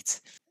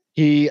Heat.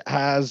 He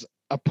has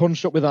a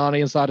punch up with Arnie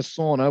inside a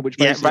sauna, which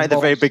right at the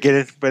very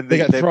beginning when they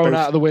get thrown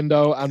out of the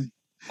window and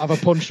have a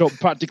punch up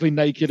practically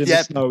naked in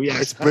the snow. Yeah,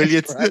 it's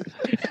brilliant.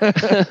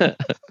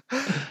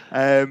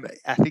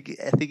 I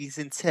think he's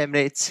in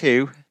Terminator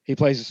 2. He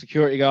plays a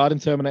security guard in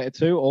Terminator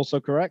 2, also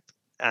correct.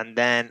 And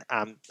then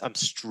I'm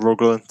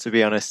struggling, to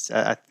be honest.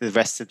 The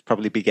rest would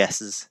probably be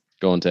guesses.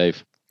 Go on,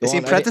 Dave. Is he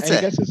in Predator?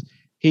 Any guesses?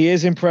 He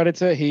is in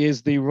Predator. He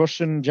is the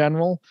Russian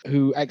general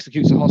who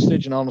executes a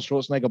hostage, and Arnold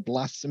Schwarzenegger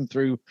blasts him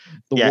through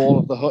the wall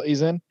of the hut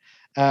he's in.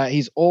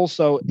 He's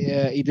also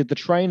he did the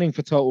training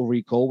for Total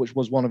Recall, which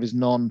was one of his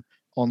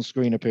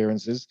on-screen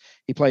appearances.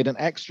 He played an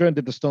extra and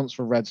did the stunts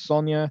for Red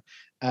Sonja.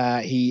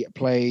 He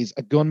plays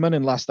a gunman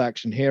in Last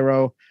Action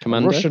Hero,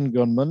 Commando? a Russian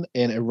gunman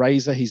in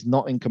Eraser. He's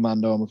not in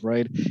Commando, I'm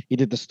afraid. He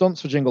did the stunts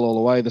for Jingle All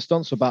the Way, the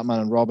stunts for Batman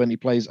and Robin. He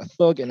plays a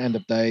thug in End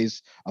of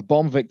Days, a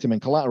bomb victim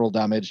in Collateral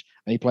Damage,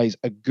 and he plays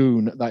a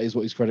goon. That is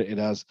what he's credited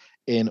as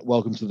in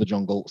Welcome to the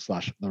Jungle /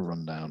 The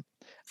Rundown.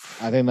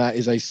 I think that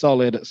is a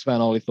solid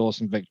Sven-Ole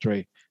Thorson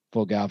victory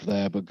for Gav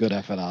there, but good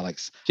effort,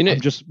 Alex. Do you know, I'm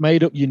just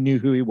made up you knew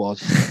who he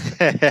was.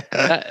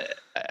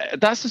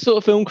 That's the sort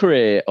of film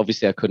career.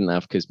 Obviously, I couldn't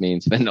have because me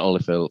and Sven-Ole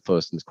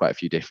Thorson, there's quite a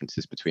few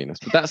differences between us.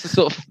 But that's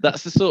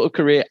the sort of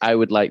career I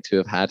would like to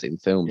have had in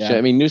films. Yeah. You know what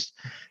I mean, just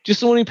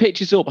someone who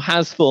pitches up,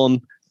 has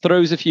fun,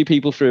 throws a few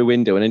people through a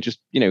window, and then just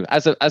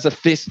as a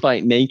fist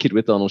fight naked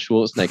with Arnold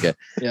Schwarzenegger.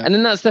 Yeah. And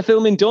then that's the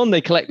filming done.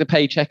 They collect the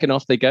paycheck and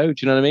off they go.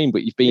 Do you know what I mean?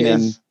 But you've been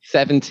in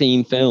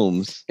 17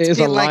 films. It is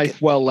a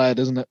life well led,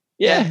 isn't it?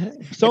 Yeah.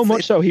 So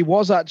much so, he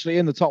was actually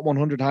in the top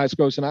 100 highest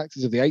grossing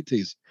actors of the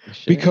 80s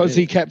because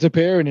he kept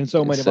appearing in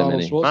so many of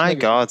Arnold Schwarzenegger. My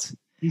God.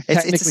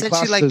 It's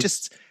essentially like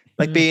just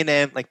like being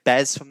like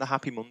Bez from the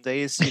Happy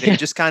Mondays. You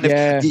just kind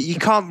of you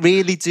can't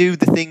really do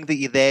the thing that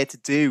you're there to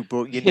do,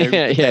 but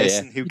the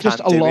person who just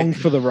can along do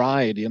it. for the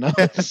ride, Is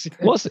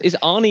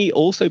Arnie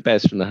also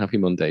Bez from the Happy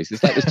Mondays?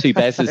 There's two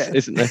Bezes,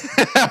 isn't there?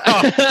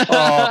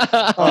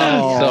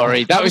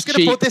 Sorry, that was cheap. I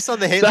was going to put this on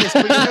the hit list,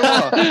 but you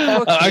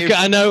know what? Okay,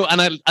 I know,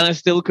 and I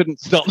still couldn't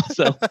stop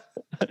myself.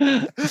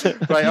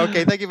 Right,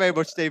 okay, thank you very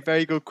much, Dave.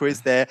 Very good quiz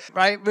there.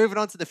 Right, moving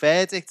on to the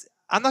verdict.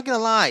 I'm not going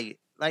to lie,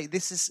 like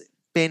this has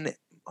been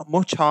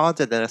much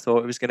harder than I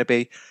thought it was going to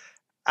be.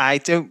 I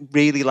don't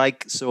really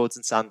like Swords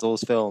and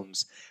Sandals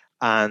films.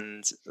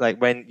 And like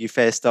when you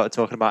first started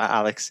talking about it,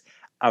 Alex,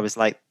 I was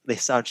like,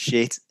 this sounds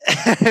shit.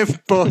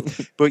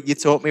 but you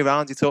taught me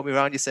around.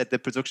 You said the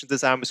production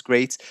design was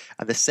great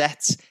and the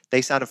sets,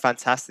 they sounded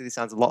fantastic. They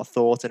sounded a lot of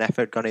thought and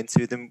effort gone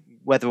into them.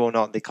 Whether or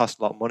not they cost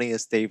a lot of money,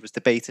 as Dave was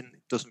debating,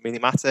 it doesn't really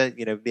matter.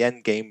 You know, the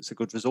end game was a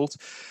good result.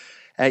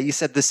 You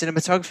said the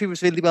cinematography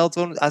was really well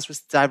done, as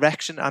was the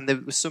direction, and there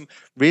was some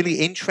really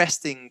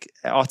interesting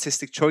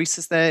artistic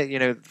choices there. You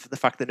know, the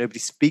fact that nobody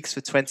speaks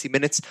for 20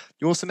 minutes.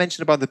 You also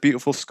mentioned about the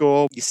beautiful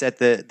score. You said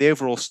that the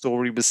overall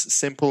story was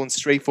simple and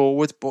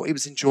straightforward, but it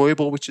was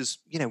enjoyable, which is,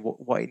 you know,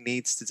 what it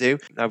needs to do.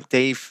 Now,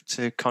 Dave,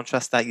 to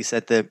contrast that, you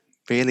said that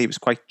really it was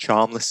quite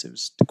charmless. It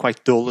was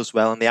quite dull as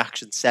well, and the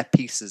action set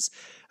pieces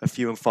are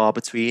few and far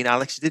between.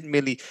 Alex, you didn't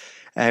really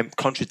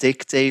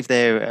contradict Dave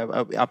there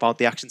about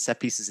the action set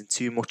pieces in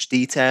too much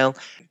detail.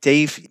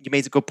 Dave, you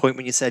made a good point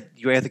when you said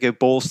you either go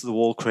balls to the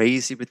wall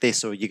crazy with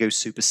this or you go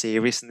super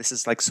serious, and this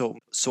is like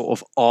sort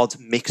of odd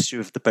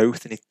mixture of the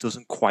both, and it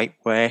doesn't quite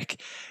work.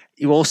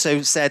 You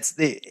also said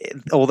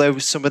that although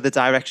some of the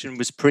direction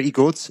was pretty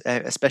good,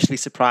 especially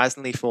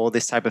surprisingly for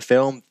this type of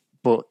film,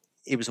 but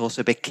it was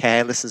also a bit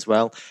careless as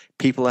well.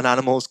 People and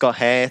animals got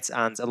hurt,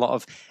 and a lot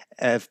of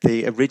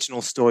the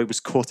original story was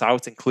cut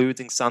out,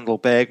 including Sandal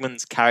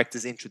Bergman's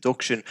character's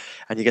introduction,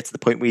 and you get to the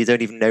point where you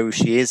don't even know who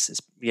she is,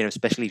 you know,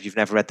 especially if you've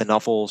never read the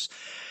novels.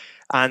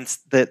 And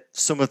that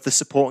some of the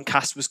supporting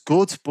cast was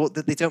good, but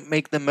that they don't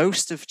make the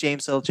most of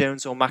James Earl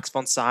Jones or Max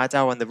von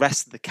Sydow and the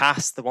rest of the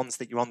cast, the ones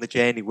that you're on the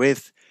journey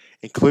with,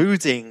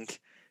 including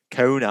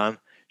Conan,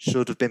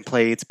 should have been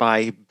played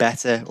by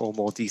better or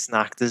more decent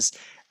actors.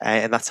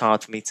 And that's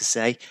hard for me to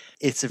say.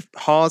 It's a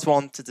hard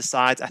one to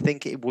decide. I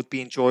think it would be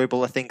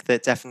enjoyable. I think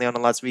that definitely on a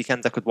lads'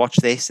 weekend I could watch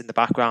this in the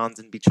background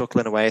and be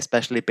chuckling away,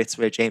 especially bits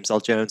where James Earl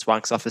Jones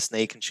wanks off a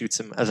snake and shoots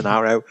him as an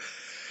arrow.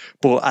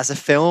 But as a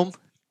film,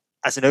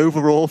 as an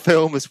overall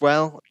film as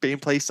well, being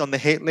placed on the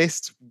hit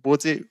list,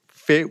 would it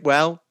fit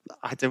well?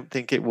 I don't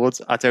think it would.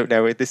 I don't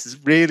know. This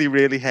is really,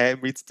 really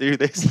hurting me to do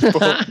this for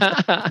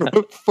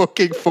a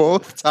fucking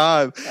fourth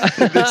time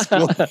this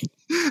month.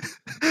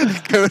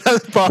 Conan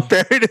the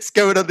Barbarian is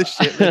going on the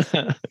shit list.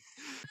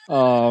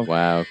 Oh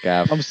wow,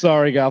 Gav! I'm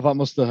sorry, Gav. That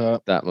must have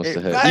hurt. That must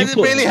have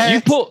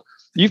hurt.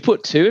 You've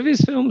put two of his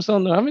films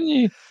on there, haven't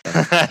you?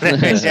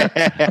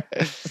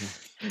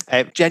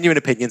 Genuine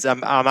opinions.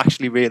 I'm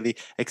actually really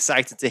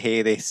excited to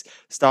hear this.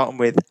 Starting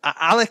with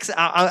Alex,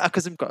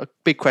 because I've got a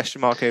big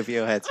question mark over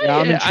your head. Yeah,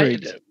 I'm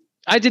intrigued.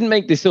 I didn't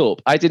make this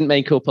up. I didn't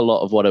make up a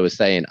lot of what I was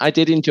saying. I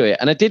did enjoy it,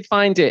 and I did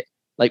find it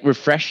like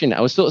refreshing.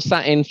 I was sort of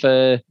sat in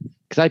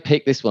because I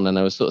picked this one, and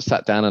I was sort of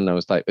sat down, and I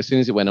was like, as soon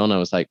as it went on, I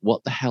was like,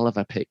 what the hell have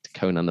I picked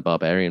Conan the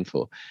Barbarian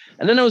for?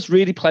 And then I was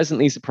really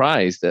pleasantly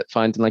surprised at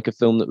finding like a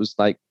film that was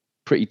like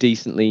pretty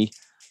decently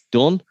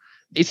done.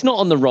 It's not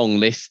on the wrong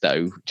list,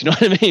 though. Do you know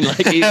what I mean?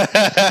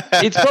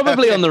 Like, it's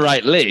probably on the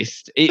right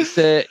list. It's,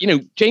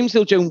 James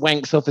Earl Jones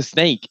wanks off a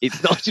snake.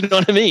 It's not, do you know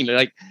what I mean?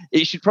 Like,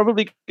 it should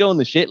probably go on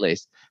the shit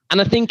list. And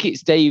I think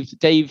it's Dave.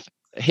 Dave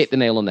hit the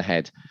nail on the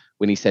head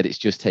when he said it's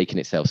just taking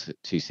itself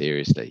too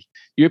seriously.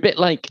 You're a bit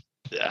like,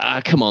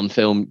 come on,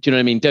 film. Do you know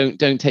what I mean?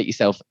 Don't take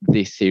yourself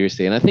this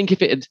seriously. And I think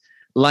if it had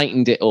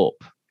lightened it up,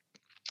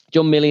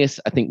 John Milius,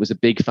 I think, was a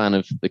big fan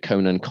of the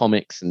Conan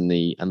comics and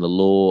the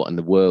lore and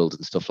the world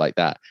and stuff like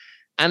that.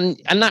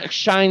 And that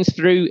shines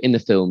through in the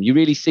film. You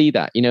really see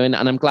that, you know, and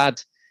I'm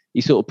glad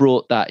he sort of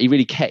brought that. He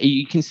really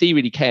you can see he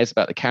really cares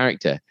about the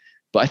character.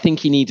 But I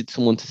think he needed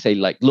someone to say,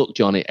 like, look,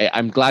 John,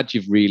 I'm glad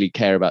you really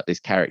care about this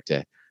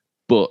character,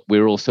 but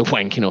we're also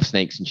wanking off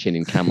snakes and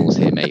chinning camels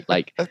here, mate.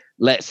 Like,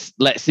 let's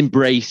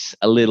embrace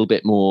a little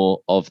bit more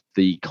of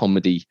the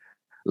comedy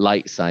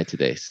light side to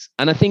this.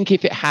 And I think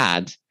if it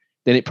had,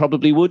 then it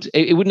probably would.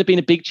 It wouldn't have been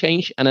a big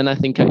change. And then I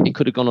think it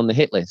could have gone on the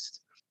hit list.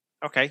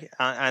 Okay,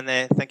 and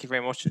thank you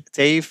very much,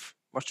 Dave.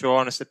 What's your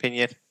honest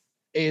opinion?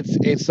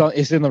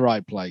 It's in the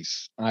right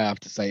place. I have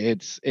to say,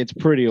 it's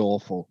pretty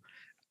awful.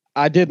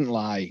 I didn't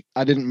lie.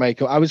 I didn't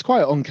make up. I was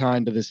quite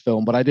unkind to this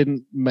film, but I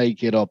didn't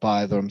make it up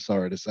either. I'm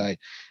sorry to say.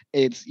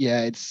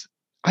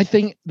 I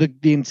think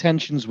the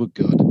intentions were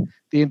good.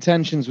 The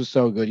intentions were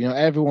so good. You know,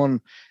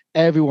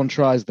 everyone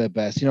tries their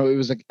best. You know, it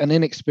was an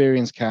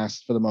inexperienced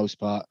cast for the most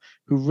part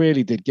who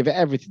really did give it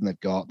everything they've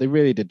got. They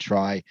really did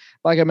try.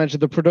 Like I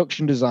mentioned, the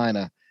production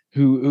designer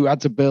who had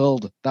to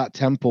build that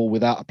temple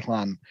without a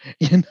plan,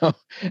 you know,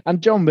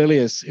 and John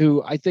Milius,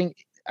 who I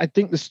think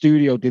the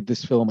studio did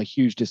this film a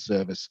huge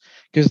disservice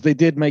because they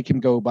did make him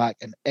go back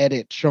and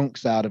edit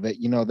chunks out of it.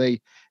 You know,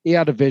 he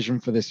had a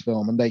vision for this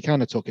film and they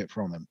kind of took it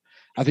from him.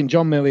 I think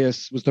John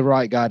Milius was the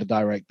right guy to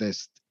direct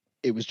this.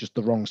 It was just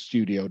the wrong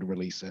studio to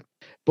release it.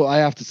 But I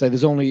have to say,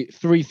 there's only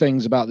 3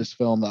 things about this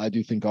film that I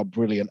do think are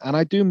brilliant. And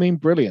I do mean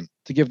brilliant,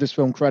 to give this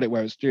film credit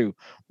where it's due.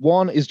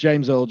 One is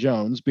James Earl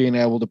Jones being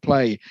able to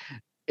play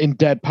in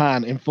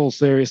deadpan, in full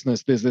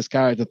seriousness. There's this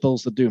character,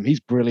 Thulsa Doom. He's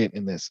brilliant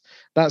in this.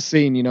 That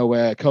scene, you know,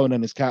 where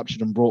Conan is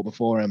captured and brought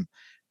before him,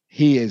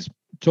 he is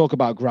talk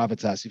about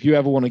gravitas. If you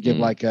ever want to give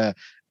like an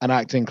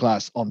acting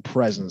class on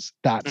presence,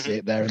 that's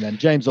it there. And then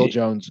James Earl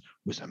Jones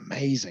was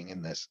amazing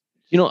in this.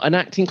 You know, an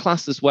acting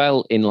class as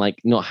well in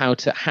like not how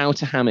to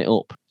ham it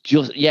up.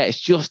 It's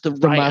just the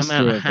right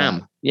amount of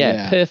ham.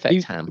 Yeah,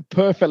 perfect ham.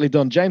 Perfectly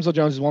done. James Earl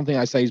Jones is one thing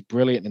I say is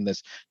brilliant in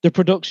this. The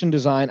production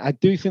design, I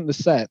do think the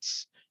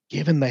sets,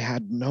 given they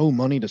had no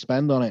money to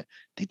spend on it,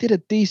 they did a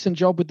decent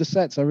job with the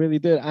sets. I really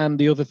did. And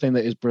the other thing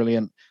that is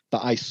brilliant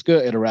that I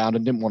skirted around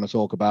and didn't want to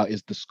talk about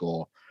is the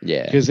score.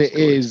 Yeah, because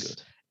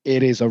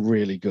it is a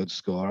really good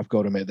score. I've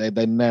got to admit,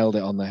 they nailed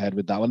it on the head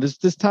with that one.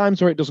 There's times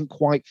where it doesn't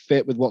quite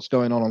fit with what's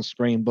going on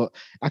screen, but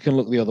I can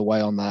look the other way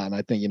on that. And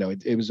I think,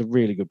 it was a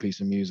really good piece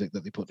of music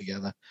that they put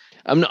together.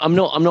 At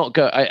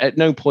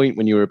no point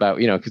when you were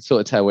about, I could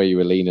sort of tell where you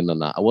were leaning on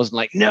that. I wasn't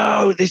like,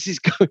 no,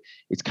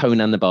 it's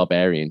Conan the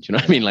Barbarian. Do you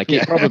know what I mean? Like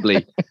it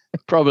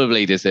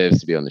probably deserves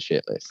to be on the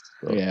shit list.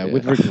 But,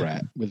 with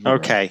regret.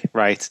 Okay,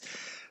 right.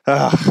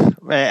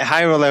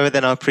 Higher or lower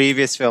than our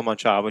previous film on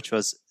trial, which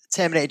was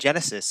Terminator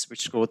Genisys,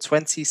 which scored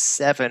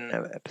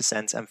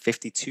 27% and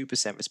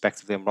 52%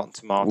 respectively on Rotten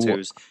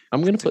Tomatoes. Ooh,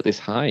 I'm going to put this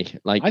high,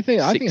 like I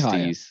think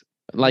 60s.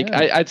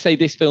 I'd say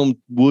this film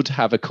would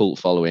have a cult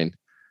following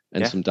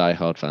and some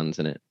diehard fans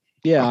in it.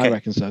 Yeah, okay. I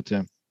reckon so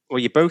too. Well,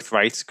 you're both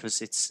right,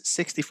 because it's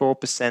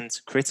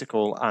 64%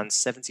 critical and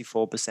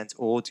 74%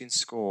 audience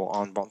score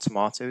on Rotten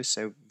Tomatoes.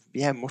 So,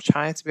 yeah, much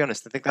higher, to be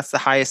honest. I think that's the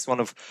highest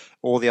one of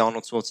all the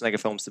Arnold Schwarzenegger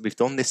films that we've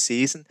done this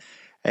season.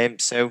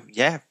 So,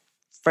 yeah,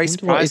 very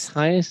surprised.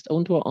 I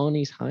wonder what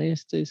Arnie's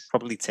highest is.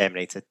 Probably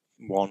Terminator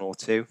 1 or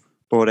 2.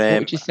 But what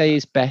would you say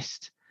his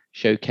best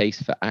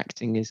showcase for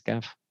acting is,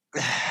 Gav?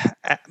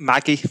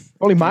 Maggie.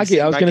 Probably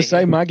Maggie. I was going to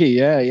say Maggie.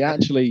 Yeah, he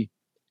actually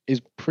is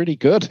pretty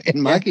good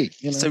in Maggie.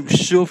 So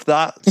shove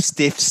that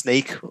stiff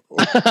snake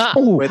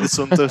where the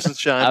sun doesn't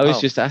shine. I was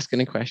just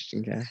asking a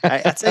question, Gav. I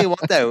tell you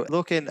what, though,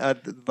 looking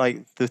at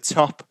like the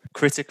top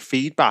critic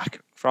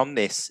feedback from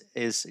this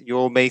is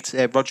your mate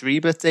Roger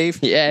Ebert, Dave.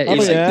 Yeah,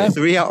 like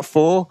 3 out of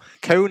 4.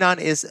 Conan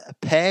is a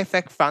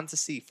perfect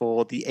fantasy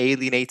for the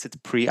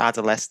alienated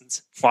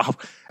pre-adolescent. Wow.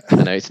 I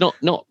know it's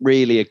not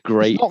really a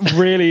great, not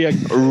really a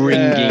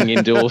ringing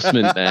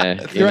endorsement there.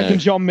 You reckon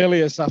John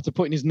Milius, after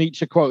putting his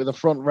Nietzsche quote at the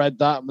front, read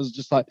that and was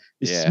just like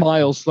his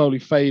smile slowly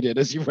faded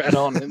as he read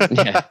on.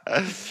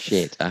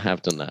 Shit, I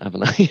have done that,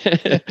 haven't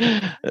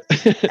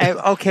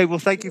I? Okay, well,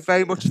 thank you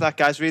very much for that,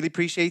 guys. Really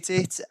appreciate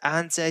it.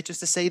 And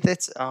just to say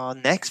that our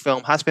next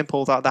film has been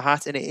pulled out of the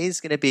hat, and it is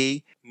going to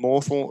be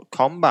Mortal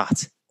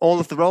Kombat. All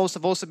of the roles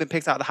have also been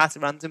picked out of the hat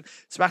at random.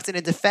 So acting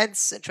in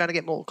defense and trying to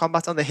get Mortal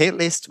Kombat on the hit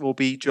list will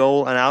be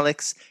Joel and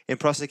Alex. In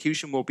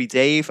prosecution will be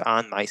Dave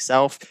and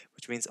myself,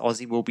 which means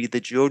Ozzy will be the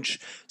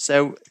judge.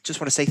 So just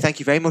want to say thank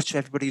you very much to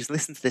everybody who's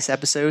listened to this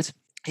episode.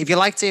 If you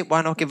liked it,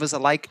 why not give us a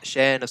like,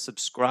 share, and a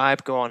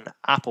subscribe? Go on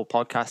Apple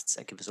Podcasts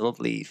and give us a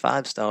lovely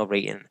 5-star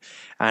rating.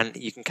 And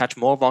you can catch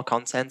more of our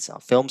content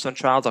at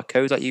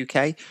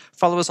filmsontrial.co.uk.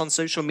 Follow us on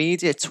social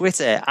media,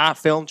 Twitter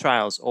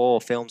 @FilmTrials or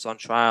Films on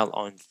Trial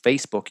on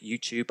Facebook,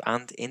 YouTube,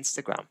 and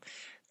Instagram.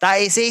 That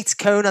is it,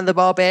 Conan the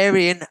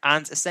Barbarian,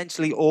 and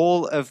essentially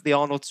all of the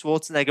Arnold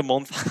Schwarzenegger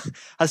month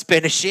has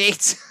been a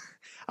shit.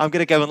 I'm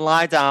going to go and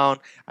lie down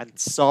and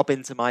sob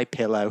into my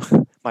pillow,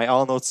 my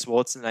Arnold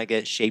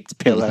Schwarzenegger shaped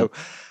pillow.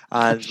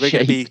 And we're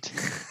going to be...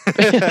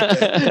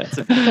 it's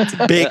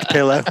a big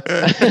pillow.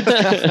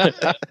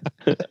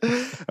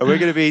 And we're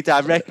going to be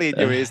directly in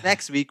your ears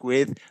next week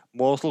with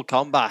Mortal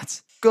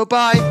Kombat.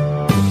 Goodbye.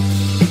 I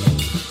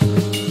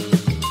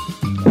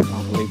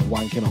can't believe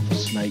wanking off a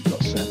snake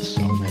got said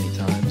so many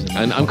times.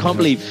 And I can't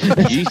believe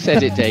you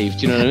said it, Dave.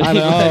 Do you know what I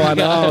mean? I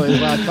know.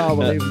 I can't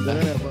believe I'm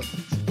doing it, but...